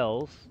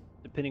spells,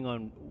 depending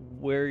on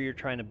where you're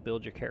trying to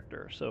build your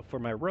character. So for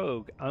my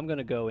rogue, I'm going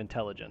to go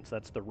intelligence.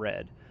 That's the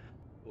red.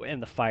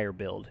 And the fire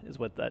build is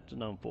what that's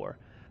known for.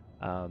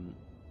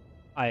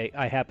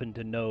 I happen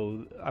to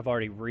know, I've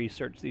already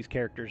researched these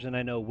characters and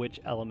I know which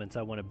elements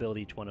I want to build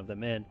each one of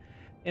them in.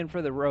 And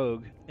for the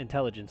rogue,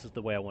 intelligence is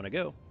the way I want to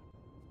go.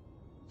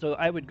 So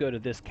I would go to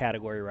this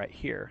category right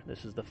here.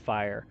 This is the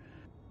fire.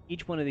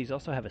 Each one of these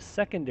also have a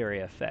secondary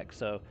effect.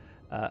 So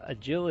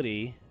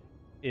agility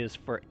is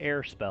for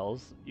air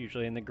spells,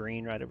 usually in the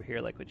green right over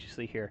here, like what you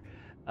see here.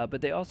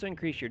 But they also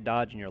increase your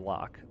dodge and your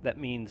lock. That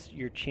means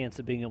your chance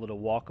of being able to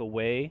walk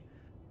away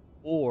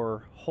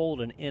or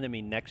hold an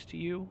enemy next to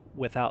you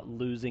without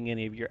losing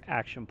any of your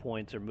action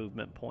points or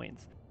movement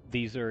points.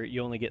 These are,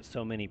 you only get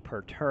so many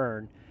per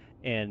turn,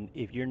 and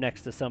if you're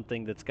next to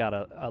something that's got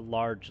a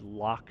large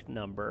lock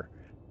number,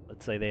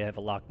 let's say they have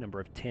a lock number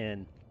of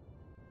 10,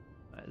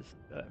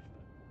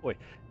 boy,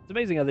 it's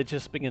amazing how that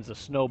just begins to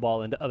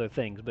snowball into other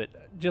things. But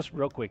just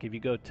real quick, if you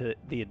go to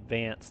the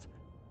advanced,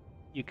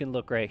 you can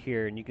look right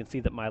here and you can see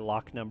that my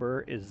lock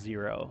number is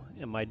 0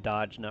 and my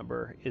dodge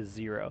number is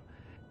 0.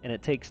 And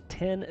it takes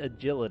 10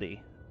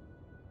 agility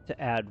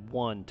to add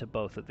 1 to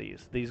both of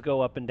these. These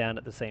go up and down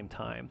at the same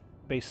time,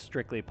 based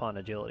strictly upon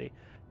agility.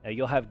 Now,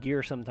 you'll have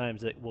gear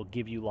sometimes that will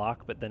give you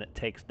lock, but then it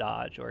takes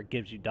dodge, or it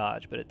gives you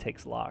dodge, but it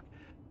takes lock.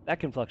 That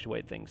can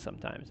fluctuate things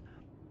sometimes.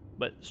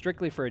 But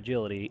strictly for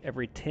agility,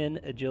 every 10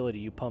 agility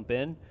you pump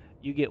in,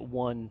 you get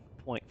 1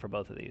 point for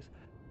both of these.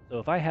 So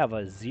if I have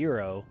a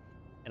 0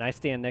 and I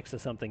stand next to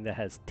something that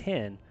has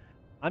 10,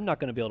 I'm not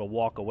going to be able to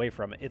walk away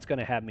from it. It's going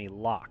to have me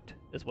locked,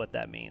 is what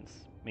that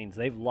means. It means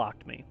they've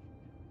locked me.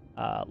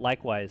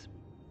 Likewise,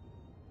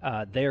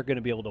 they're going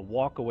to be able to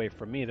walk away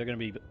from me. They're going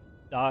to be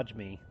dodge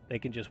me. They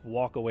can just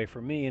walk away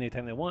from me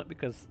anytime they want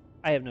because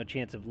I have no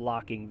chance of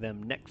locking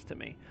them next to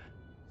me.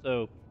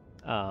 So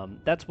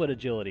that's what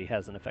agility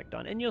has an effect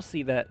on. And you'll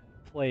see that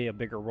play a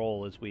bigger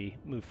role as we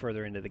move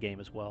further into the game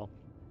as well.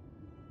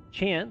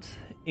 Chance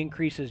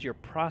increases your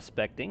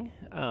prospecting.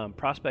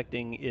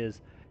 Prospecting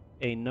is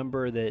a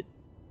number that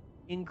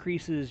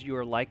increases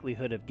your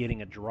likelihood of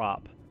getting a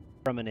drop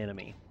from an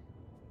enemy.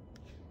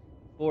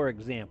 For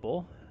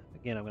example,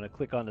 again, I'm going to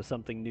click onto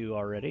something new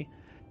already.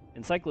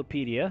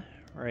 Encyclopedia,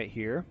 right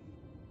here.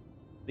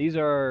 These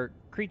are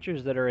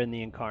creatures that are in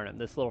the Incarnate,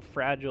 this little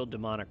fragile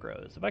demonic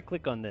rose. If I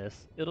click on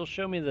this, it'll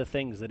show me the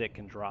things that it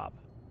can drop.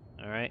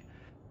 All right.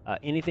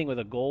 Anything with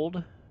a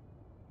gold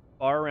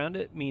bar around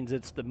it means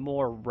it's the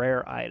more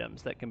rare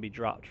items that can be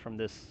dropped from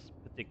this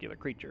particular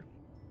creature.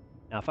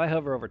 Now, if I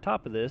hover over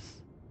top of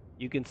this,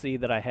 you can see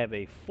that I have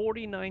a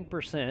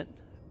 49%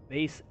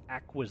 base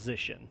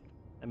acquisition.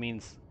 That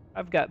means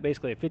I've got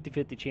basically a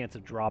 50-50 chance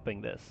of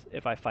dropping this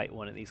if I fight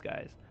one of these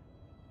guys.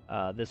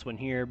 This one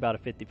here, about a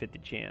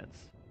 50-50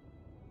 chance.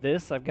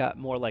 This, I've got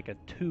more like a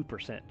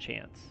 2%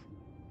 chance.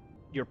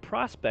 Your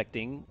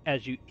prospecting,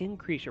 as you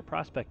increase your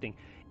prospecting,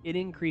 it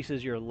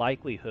increases your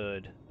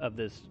likelihood of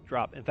this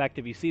drop. In fact,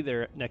 if you see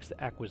there next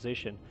to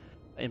acquisition,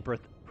 in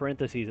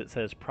parentheses it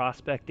says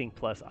prospecting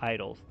plus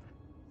idols.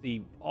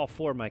 See, all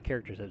 4 of my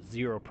characters have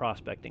 0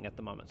 prospecting at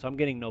the moment, so I'm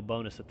getting no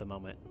bonus at the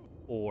moment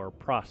for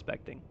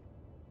prospecting.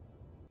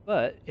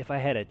 But if I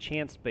had a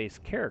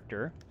chance-based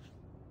character,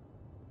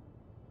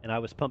 and I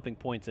was pumping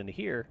points into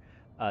here,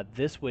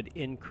 this would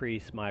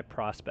increase my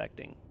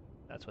prospecting.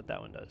 That's what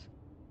that one does.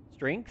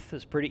 Strength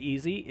is pretty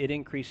easy. It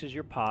increases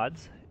your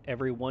pods.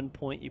 Every 1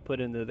 point you put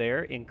into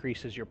there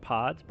increases your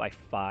pods by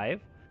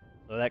 5.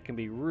 So that can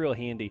be real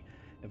handy.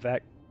 In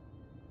fact,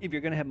 if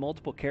you're going to have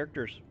multiple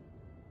characters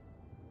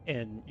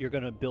and you're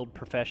going to build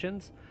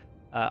professions,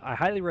 I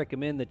highly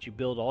recommend that you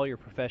build all your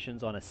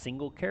professions on a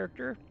single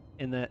character,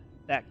 and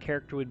that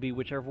character would be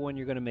whichever one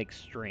you're going to make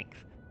strength.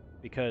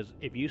 Because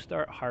if you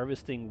start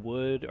harvesting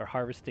wood or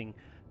harvesting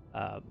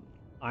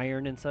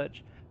iron and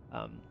such,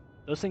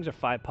 those things are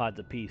 5 pods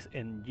apiece,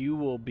 and you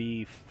will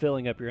be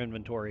filling up your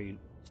inventory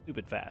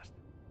stupid fast.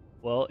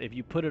 Well, if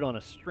you put it on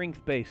a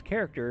strength-based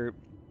character,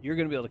 you're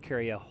going to be able to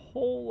carry a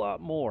whole lot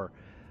more.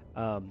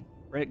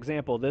 For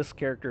example, this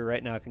character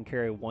right now can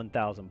carry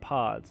 1,000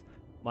 pods.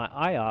 My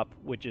IOP,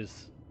 which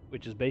is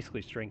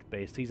basically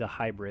strength-based, he's a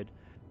hybrid,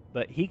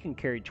 but he can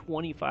carry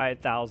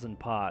 25,000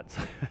 pods.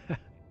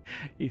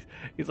 He's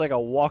like a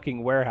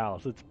walking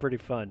warehouse. It's pretty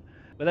fun.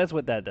 But that's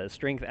what that does.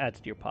 Strength adds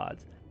to your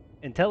pods.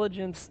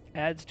 Intelligence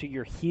adds to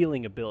your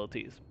healing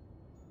abilities.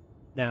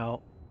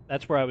 Now,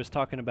 that's where I was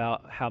talking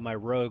about how my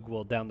rogue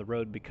will down the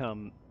road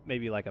become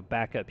maybe like a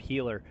backup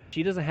healer.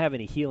 She doesn't have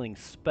any healing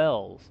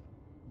spells,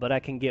 but I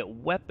can get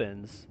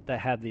weapons that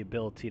have the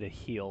ability to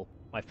heal.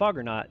 My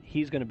Foggernaut,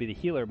 he's going to be the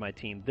healer of my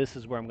team. This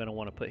is where I'm going to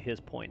want to put his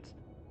points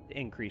to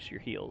increase your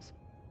heals.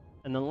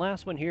 And then the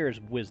last one here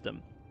is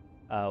Wisdom.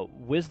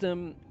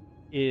 Wisdom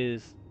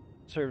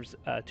serves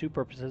 2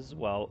 purposes as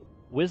well.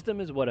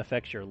 Wisdom is what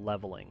affects your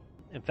leveling.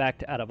 In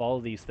fact, out of all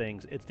of these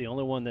things, it's the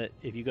only one that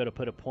if you go to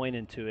put a point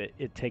into it,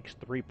 it takes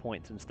 3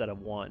 points instead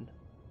of 1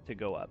 to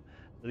go up.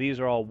 So these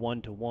are all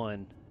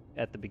 1-to-1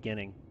 at the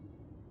beginning.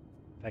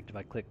 In fact, if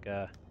I click,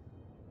 oh,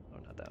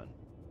 not that one.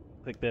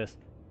 Click this.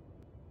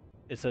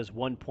 It says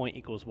 1 point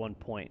equals 1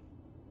 point.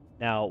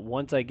 Now,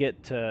 once I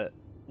get to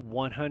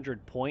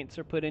 100 points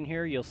are put in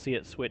here, you'll see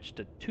it switch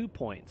to 2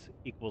 points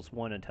equals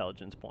 1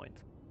 intelligence point.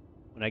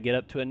 When I get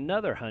up to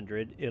another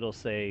 100, it'll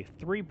say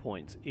 3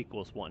 points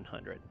equals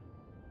 100,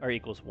 or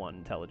equals 1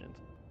 intelligence.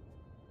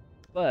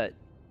 But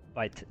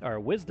our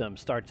wisdom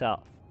starts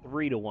out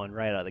 3-to-1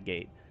 right out of the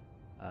gate.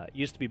 It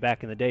used to be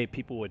back in the day,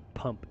 people would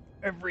pump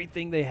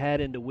everything they had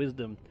into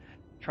wisdom,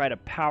 try to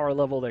power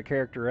level their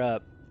character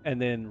up,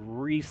 and then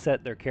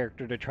reset their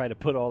character to try to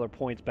put all their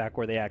points back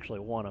where they actually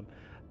want them.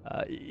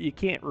 You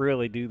can't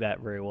really do that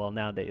very well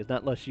nowadays,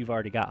 not unless you've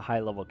already got high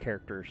level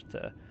characters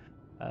to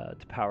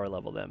power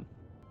level them.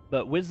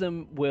 But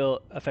wisdom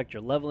will affect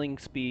your leveling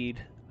speed.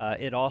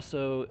 It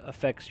also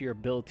affects your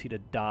ability to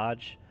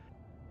dodge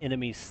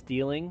enemies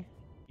stealing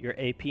your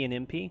AP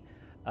and MP.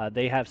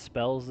 They have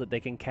spells that they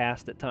can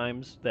cast at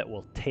times that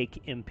will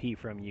take MP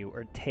from you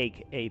or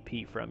take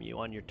AP from you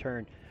on your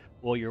turn.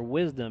 Well, your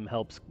wisdom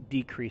helps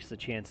decrease the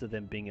chance of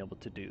them being able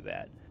to do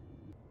that.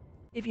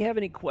 If you have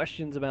any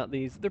questions about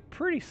these, they're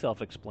pretty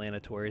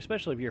self-explanatory,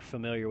 especially if you're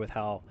familiar with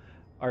how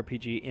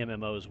RPG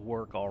MMOs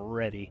work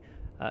already.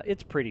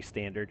 It's pretty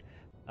standard.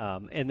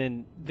 And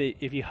then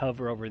if you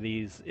hover over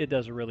these, it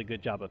does a really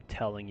good job of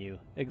telling you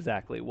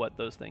exactly what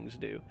those things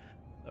do.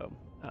 So,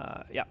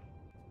 yeah.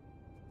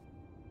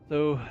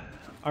 So,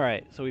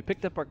 alright, so we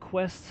picked up our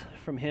quest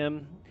from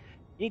him.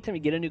 Anytime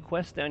you get a new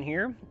quest down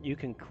here, you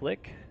can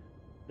click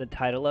the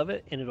title of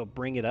it and it'll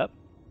bring it up,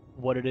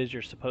 what it is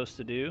you're supposed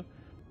to do,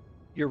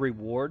 your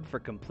reward for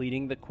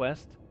completing the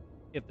quest.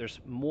 If there's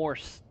more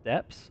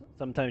steps,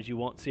 sometimes you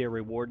won't see a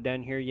reward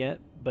down here yet,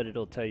 but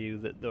it'll tell you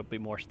that there'll be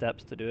more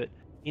steps to do it.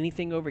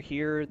 Anything over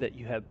here that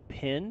you have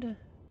pinned,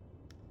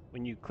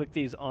 when you click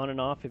these on and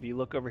off, if you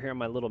look over here on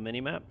my little mini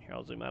map, here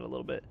I'll zoom out a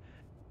little bit,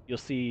 you'll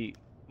see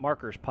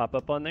markers pop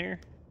up on there.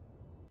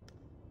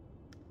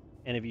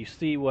 And if you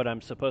see what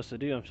I'm supposed to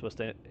do, I'm supposed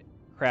to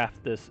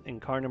craft this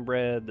incarnate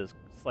bread, this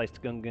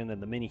sliced gungan,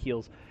 and the mini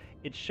heals.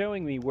 It's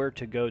showing me where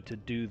to go to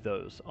do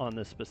those on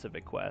this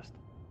specific quest.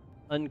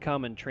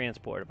 Uncommon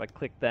transport, if I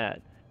click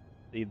that,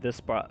 see this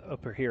spot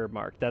over here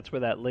marked, that's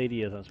where that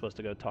lady is I'm supposed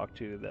to go talk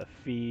to, the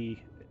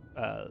Fee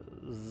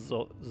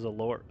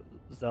Zalora?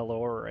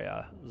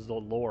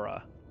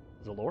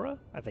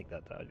 I think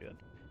that's how I do it.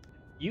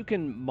 You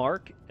can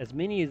mark as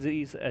many of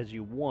these as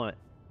you want,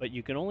 but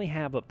you can only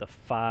have up to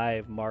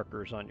 5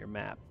 markers on your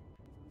map.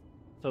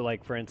 So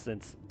like for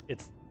instance,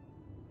 it's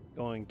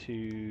going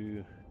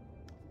to...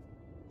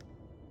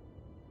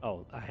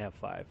 Oh, I have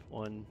 5.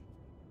 1,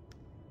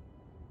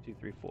 2,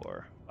 3,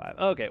 4, 5.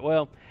 Okay,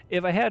 well,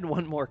 if I had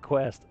one more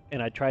quest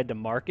and I tried to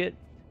mark it,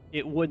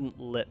 it wouldn't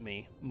let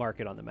me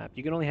mark it on the map.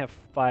 You can only have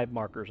 5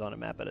 markers on a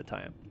map at a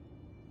time.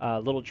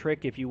 Little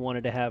trick, if you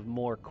wanted to have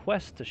more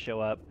quests to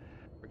show up,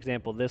 for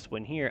example, this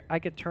one here, I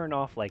could turn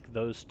off like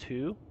those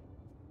 2.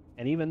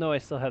 And even though I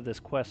still have this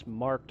quest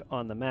marked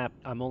on the map,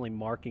 I'm only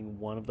marking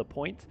one of the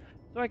points.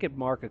 So I could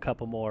mark a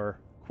couple more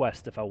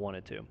quests if I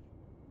wanted to.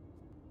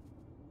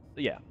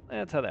 So yeah,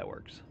 that's how that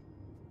works.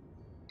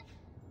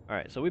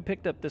 Alright, so we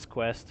picked up this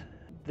quest.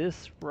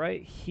 This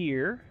right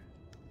here,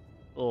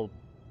 little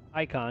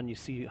icon you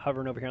see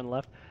hovering over here on the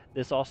left,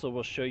 this also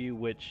will show you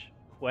which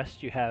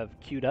quest you have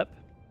queued up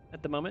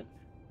at the moment.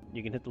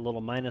 You can hit the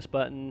little minus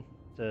button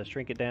to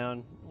shrink it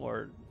down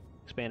or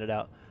expand it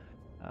out.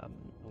 I'm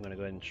going to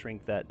go ahead and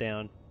shrink that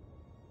down.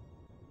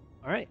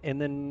 Alright,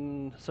 and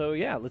then, so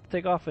yeah, let's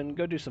take off and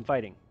go do some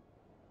fighting.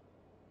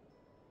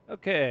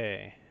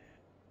 Okay,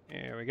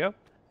 here we go.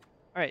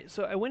 Alright,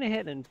 so I went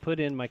ahead and put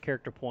in my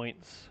character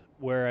points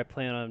where I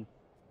plan on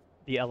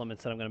the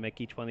elements that I'm going to make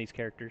each one of these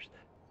characters.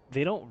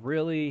 They don't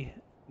really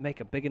make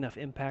a big enough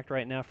impact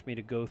right now for me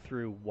to go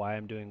through why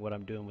I'm doing what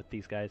I'm doing with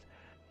these guys.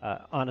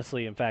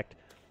 Honestly, in fact,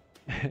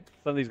 some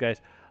of these guys,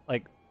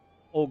 like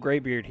old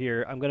Graybeard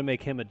here, I'm going to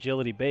make him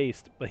agility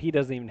based, but he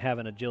doesn't even have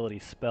an agility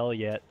spell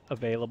yet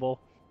available.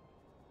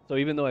 So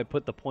even though I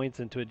put the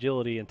points into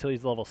agility, until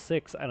he's level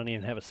 6, I don't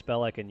even have a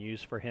spell I can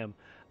use for him.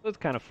 So it's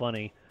kind of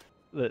funny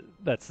that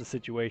that's the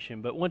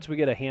situation. But once we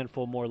get a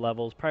handful more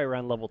levels, probably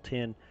around level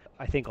 10,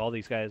 I think all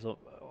these guys will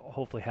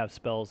hopefully have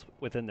spells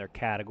within their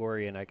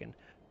category, and I can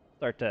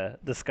start to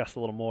discuss a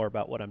little more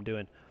about what I'm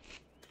doing.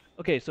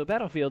 Okay, so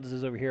Battlefields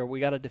is over here. We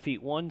got to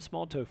defeat one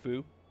small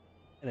tofu,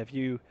 and if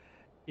you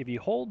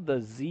hold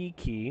the Z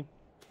key,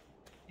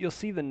 you'll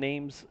see the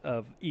names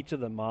of each of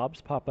the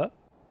mobs pop up,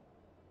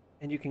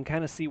 and you can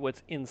kind of see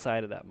what's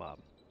inside of that mob.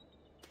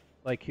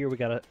 Like here we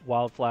got a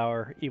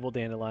Wildflower, Evil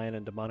Dandelion,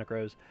 and Demonic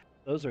Rose.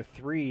 Those are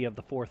 3 of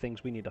the 4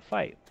 things we need to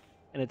fight,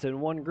 and it's in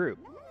one group.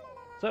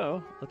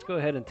 So let's go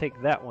ahead and take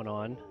that one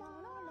on,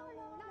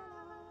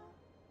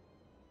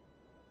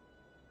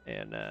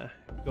 and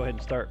go ahead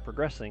and start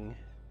progressing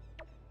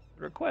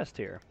the request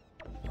here.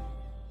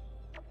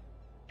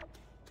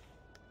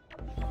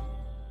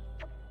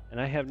 And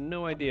I have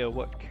no idea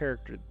what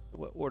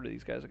order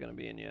these guys are going to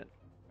be in yet.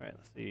 Alright,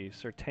 let's see.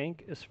 Sir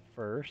Tank is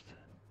first.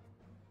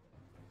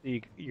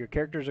 Your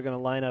characters are going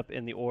to line up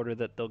in the order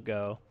that they'll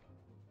go.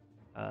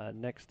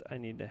 Next, I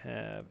need to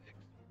have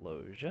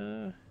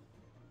Explosion,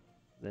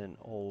 then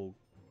Old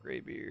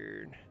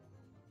Graybeard,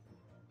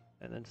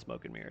 and then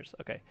Smoke and Mirrors.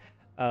 Okay.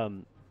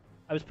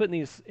 I was putting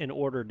these in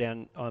order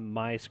down on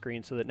my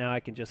screen so that now I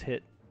can just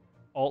hit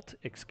Alt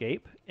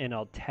Escape, and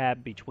I'll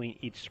tab between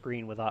each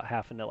screen without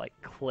having to like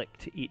click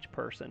to each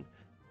person.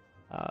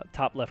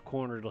 top left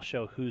corner, it'll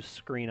show whose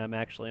screen I'm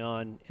actually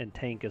on, and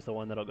tank is the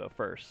one that'll go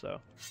first. So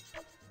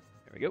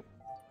there we go.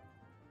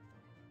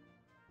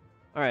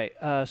 All right,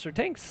 so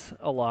tank's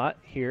a lot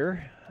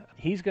here.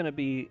 He's going to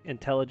be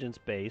intelligence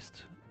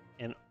based,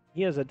 and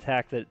he has an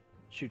attack that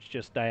shoots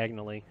just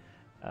diagonally.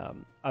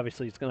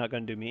 Obviously, it's not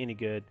going to do me any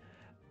good.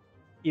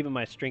 Even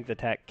my strength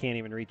attack can't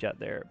even reach out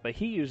there. But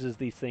he uses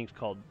these things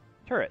called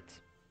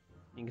turrets.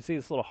 You can see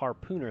this little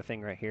harpooner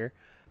thing right here.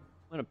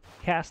 I'm going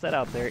to cast that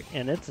out there,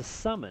 and it's a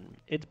summon.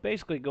 It's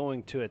basically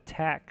going to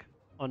attack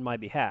on my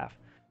behalf.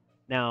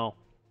 Now,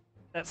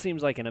 that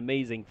seems like an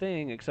amazing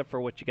thing, except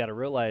for what you got to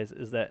realize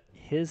is that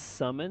his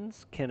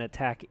summons can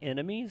attack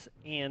enemies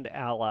and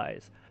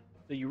allies.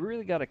 So you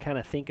really got to kind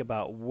of think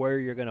about where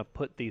you're going to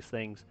put these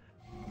things.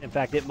 In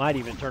fact, it might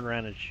even turn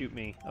around and shoot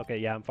me. Okay,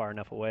 yeah, I'm far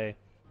enough away.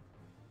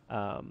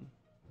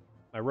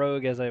 My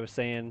rogue, as I was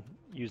saying,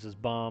 uses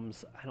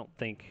bombs. I don't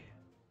think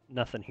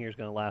nothing here is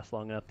going to last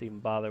long enough to even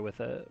bother with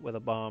a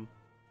bomb.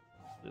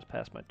 Just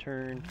pass my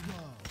turn.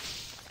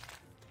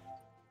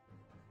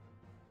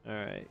 All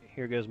right,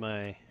 here goes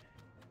my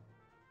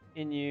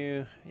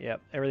Inu.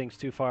 Yep, everything's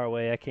too far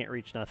away. I can't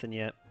reach nothing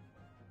yet.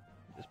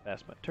 Just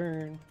pass my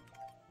turn.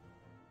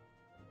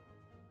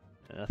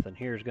 Nothing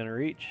here is going to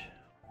reach.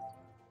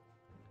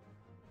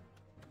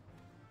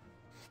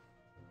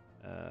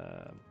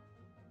 Yep,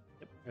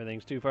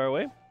 everything's too far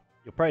away.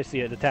 You'll probably see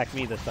it attack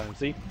me this time,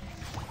 see?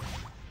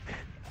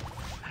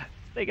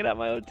 Taking out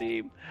my own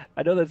team.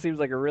 I know that seems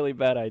like a really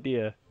bad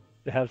idea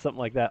to have something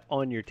like that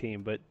on your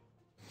team, but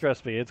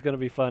trust me, it's going to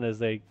be fun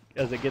as it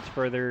gets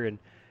further, and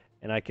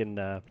I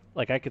can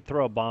like I could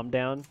throw a bomb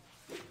down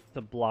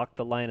to block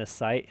the line of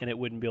sight, and it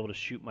wouldn't be able to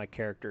shoot my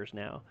characters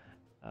now.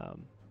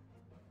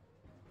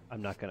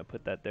 I'm not going to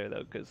put that there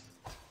though, because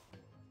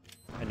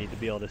I need to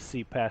be able to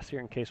see past here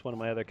in case one of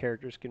my other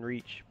characters can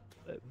reach.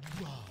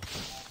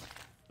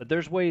 But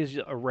there's ways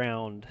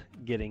around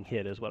getting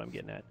hit is what I'm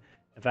getting at.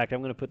 In fact, I'm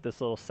going to put this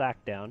little sack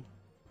down.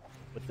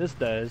 What this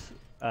does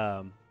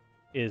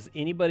is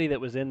anybody that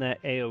was in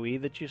that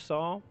AoE that you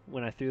saw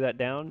when I threw that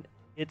down,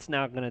 it's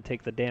now going to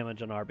take the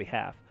damage on our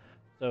behalf.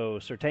 So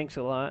Sir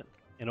Tanksalot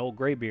and Old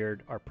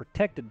Greybeard are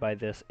protected by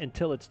this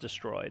until it's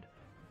destroyed,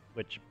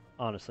 which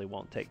honestly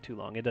won't take too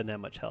long. It doesn't have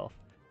much health.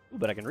 Ooh,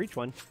 but I can reach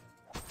one.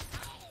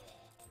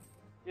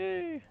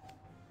 Yay!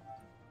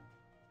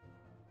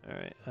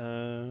 Alright,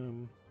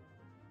 oh.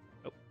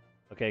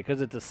 Okay,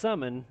 because it's a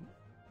summon,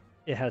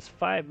 it has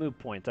 5 move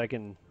points. I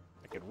can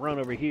run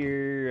over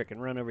here, I can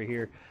run over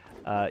here.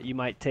 You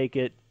might take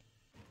it.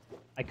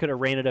 I could have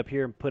ran it up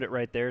here and put it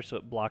right there so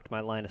it blocked my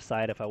line of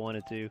sight if I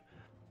wanted to.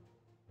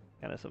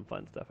 Kind of some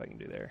fun stuff I can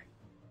do there.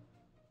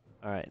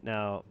 Alright,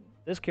 now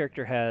this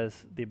character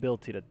has the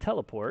ability to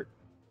teleport.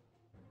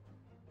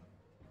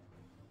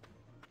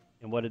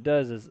 And what it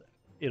does is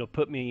it'll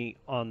put me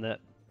on the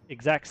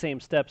exact same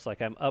steps,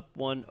 like I'm up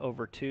 1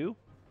 over 2,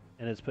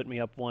 and it's put me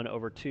up 1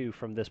 over 2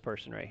 from this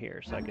person right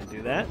here. So I can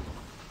do that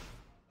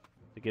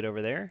to get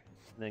over there.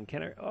 And then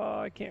can I? Oh,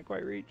 I can't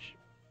quite reach.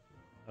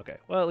 Okay,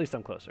 well, at least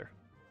I'm closer.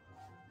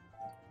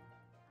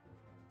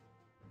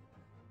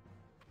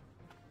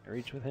 Can I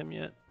reach with him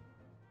yet?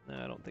 No,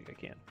 I don't think I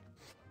can.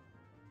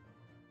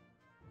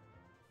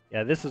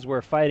 Yeah, this is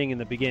where fighting in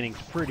the beginning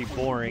is pretty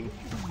boring.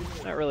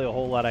 Not really a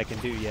whole lot I can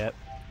do yet.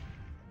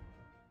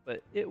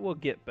 But it will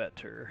get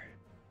better.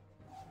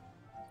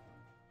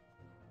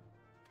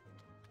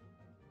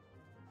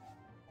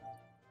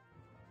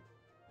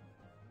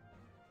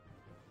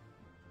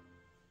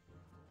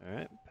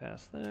 Alright,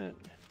 past that.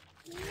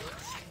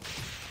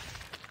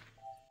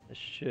 This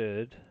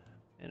should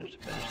manage to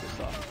finish this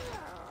off.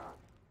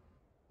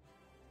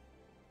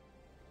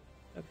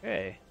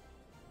 Okay.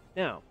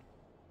 Now,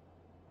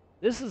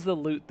 this is the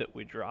loot that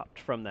we dropped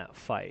from that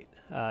fight.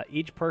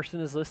 Each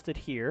person is listed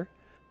here.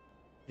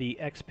 The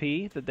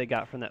XP that they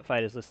got from that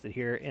fight is listed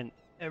here, and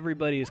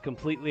everybody is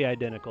completely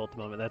identical at the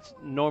moment. That's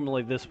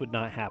normally this would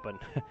not happen.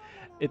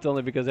 It's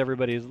only because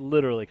everybody is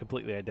literally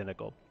completely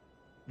identical.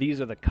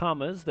 These are the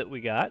commas that we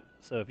got.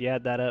 So if you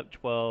add that up,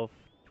 12,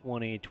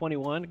 20,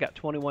 21, got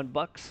 21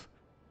 bucks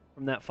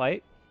from that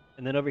fight.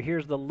 And then over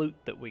here's the loot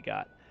that we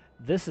got.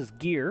 This is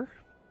gear.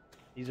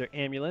 These are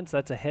amulets.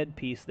 That's a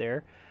headpiece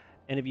there.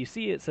 And if you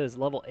see it says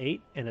level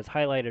 8 and it's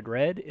highlighted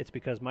red, it's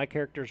because my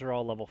characters are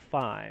all level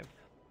 5.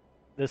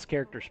 This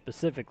character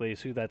specifically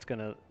is who that's going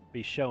to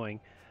be showing.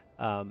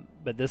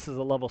 But this is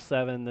a level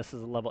 7, this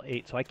is a level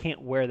 8, so I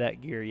can't wear that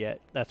gear yet.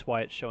 That's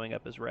why it's showing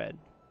up as red.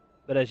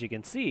 But as you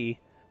can see,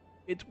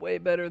 it's way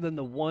better than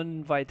the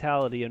 1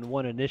 vitality and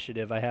 1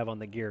 initiative I have on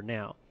the gear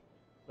now.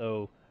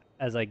 So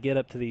as I get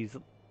up to these,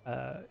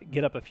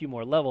 get up a few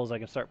more levels, I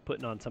can start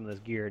putting on some of this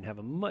gear and have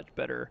a much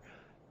better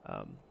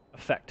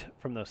effect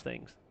from those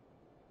things.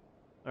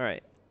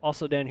 Alright,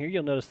 also down here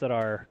you'll notice that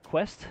our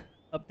quest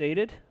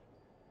updated.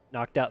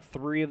 Knocked out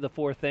 3 of the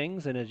 4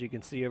 things, and as you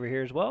can see over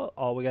here as well,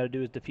 all we got to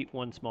do is defeat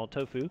 1 small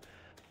tofu.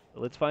 So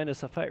let's find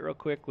us a fight real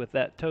quick with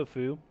that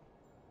tofu,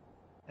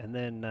 and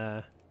then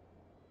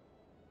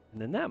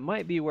that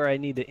might be where I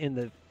need to end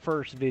the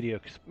first video.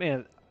 'Cause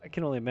man, I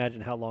can only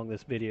imagine how long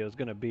this video is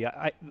going to be.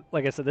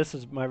 Like I said, this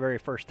is my very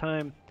first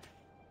time.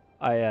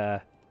 I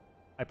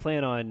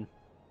plan on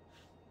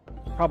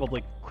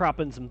probably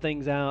cropping some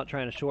things out,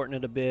 trying to shorten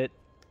it a bit.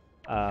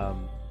 But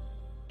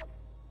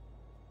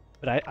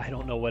I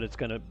don't know what it's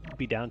going to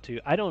be down to.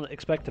 I don't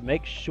expect to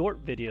make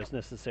short videos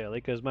necessarily,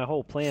 because my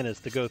whole plan is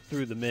to go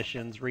through the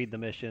missions, read the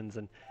missions,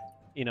 and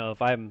you know,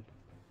 if I'm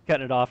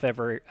cutting it off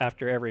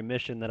after every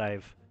mission that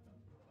I've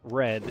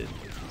read,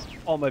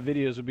 all my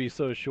videos would be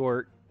so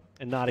short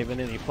and not even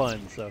any fun.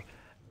 So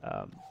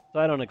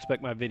I don't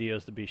expect my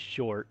videos to be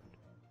short.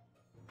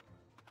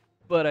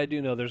 But I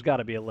do know there's got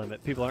to be a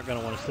limit. People aren't going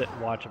to want to sit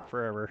and watch them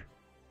forever.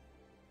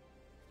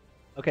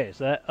 Okay,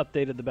 so that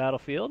updated the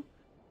battlefield.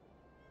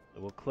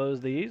 So we'll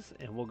close these,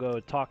 and we'll go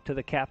talk to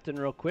the captain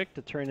real quick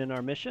to turn in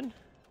our mission.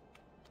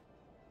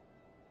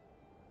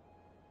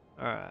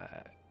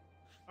 Alright.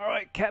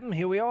 Alright, Captain,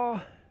 here we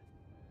are.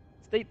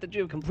 State that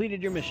you have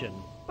completed your mission.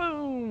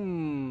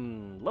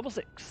 Boom! Level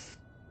 6.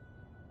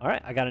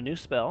 Alright, I got a new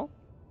spell.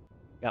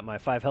 Got my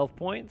 5 health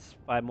points,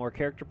 5 more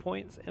character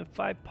points, and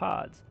 5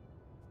 pods.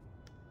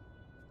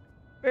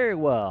 Very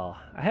well.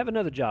 I have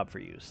another job for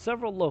you.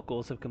 Several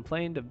locals have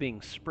complained of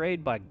being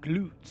sprayed by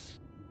glutes.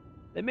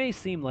 They may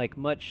seem like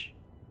much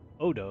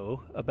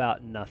Odo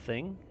about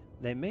nothing.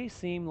 They may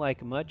seem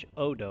like much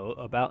Odo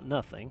about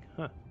nothing.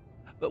 Huh.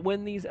 But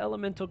when these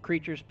elemental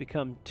creatures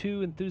become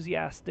too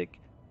enthusiastic,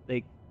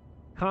 they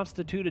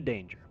constitute a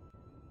danger.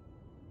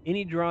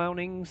 Any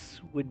drownings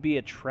would be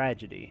a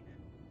tragedy.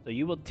 So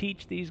you will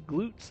teach these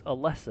glutes a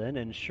lesson and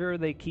ensure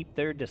they keep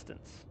their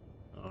distance.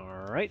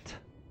 Alright.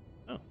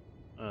 Oh,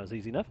 that was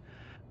easy enough.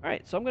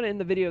 Alright, so I'm going to end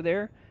the video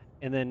there,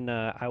 and then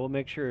I will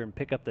make sure and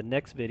pick up the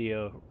next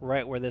video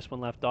right where this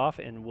one left off,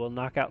 and we'll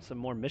knock out some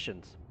more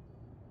missions.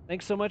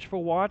 Thanks so much for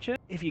watching.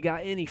 If you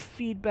got any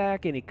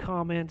feedback, any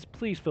comments,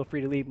 please feel free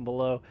to leave them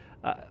below.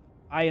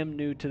 I am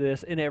new to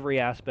this in every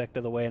aspect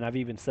of the way, and I've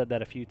even said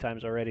that a few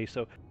times already.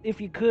 So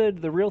if you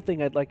could, the real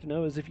thing I'd like to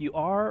know is if you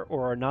are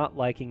or are not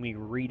liking me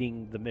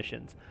reading the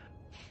missions.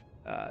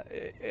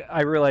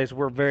 I realize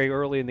we're very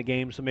early in the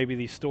game, so maybe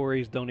these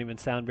stories don't even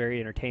sound very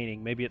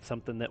entertaining. Maybe it's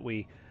something that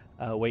we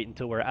wait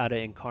until we're out of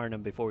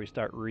Incarnum before we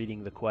start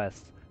reading the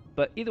quests.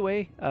 But either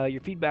way,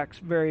 your feedback's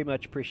very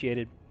much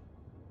appreciated.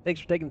 Thanks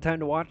for taking the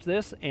time to watch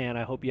this, and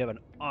I hope you have an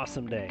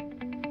awesome day.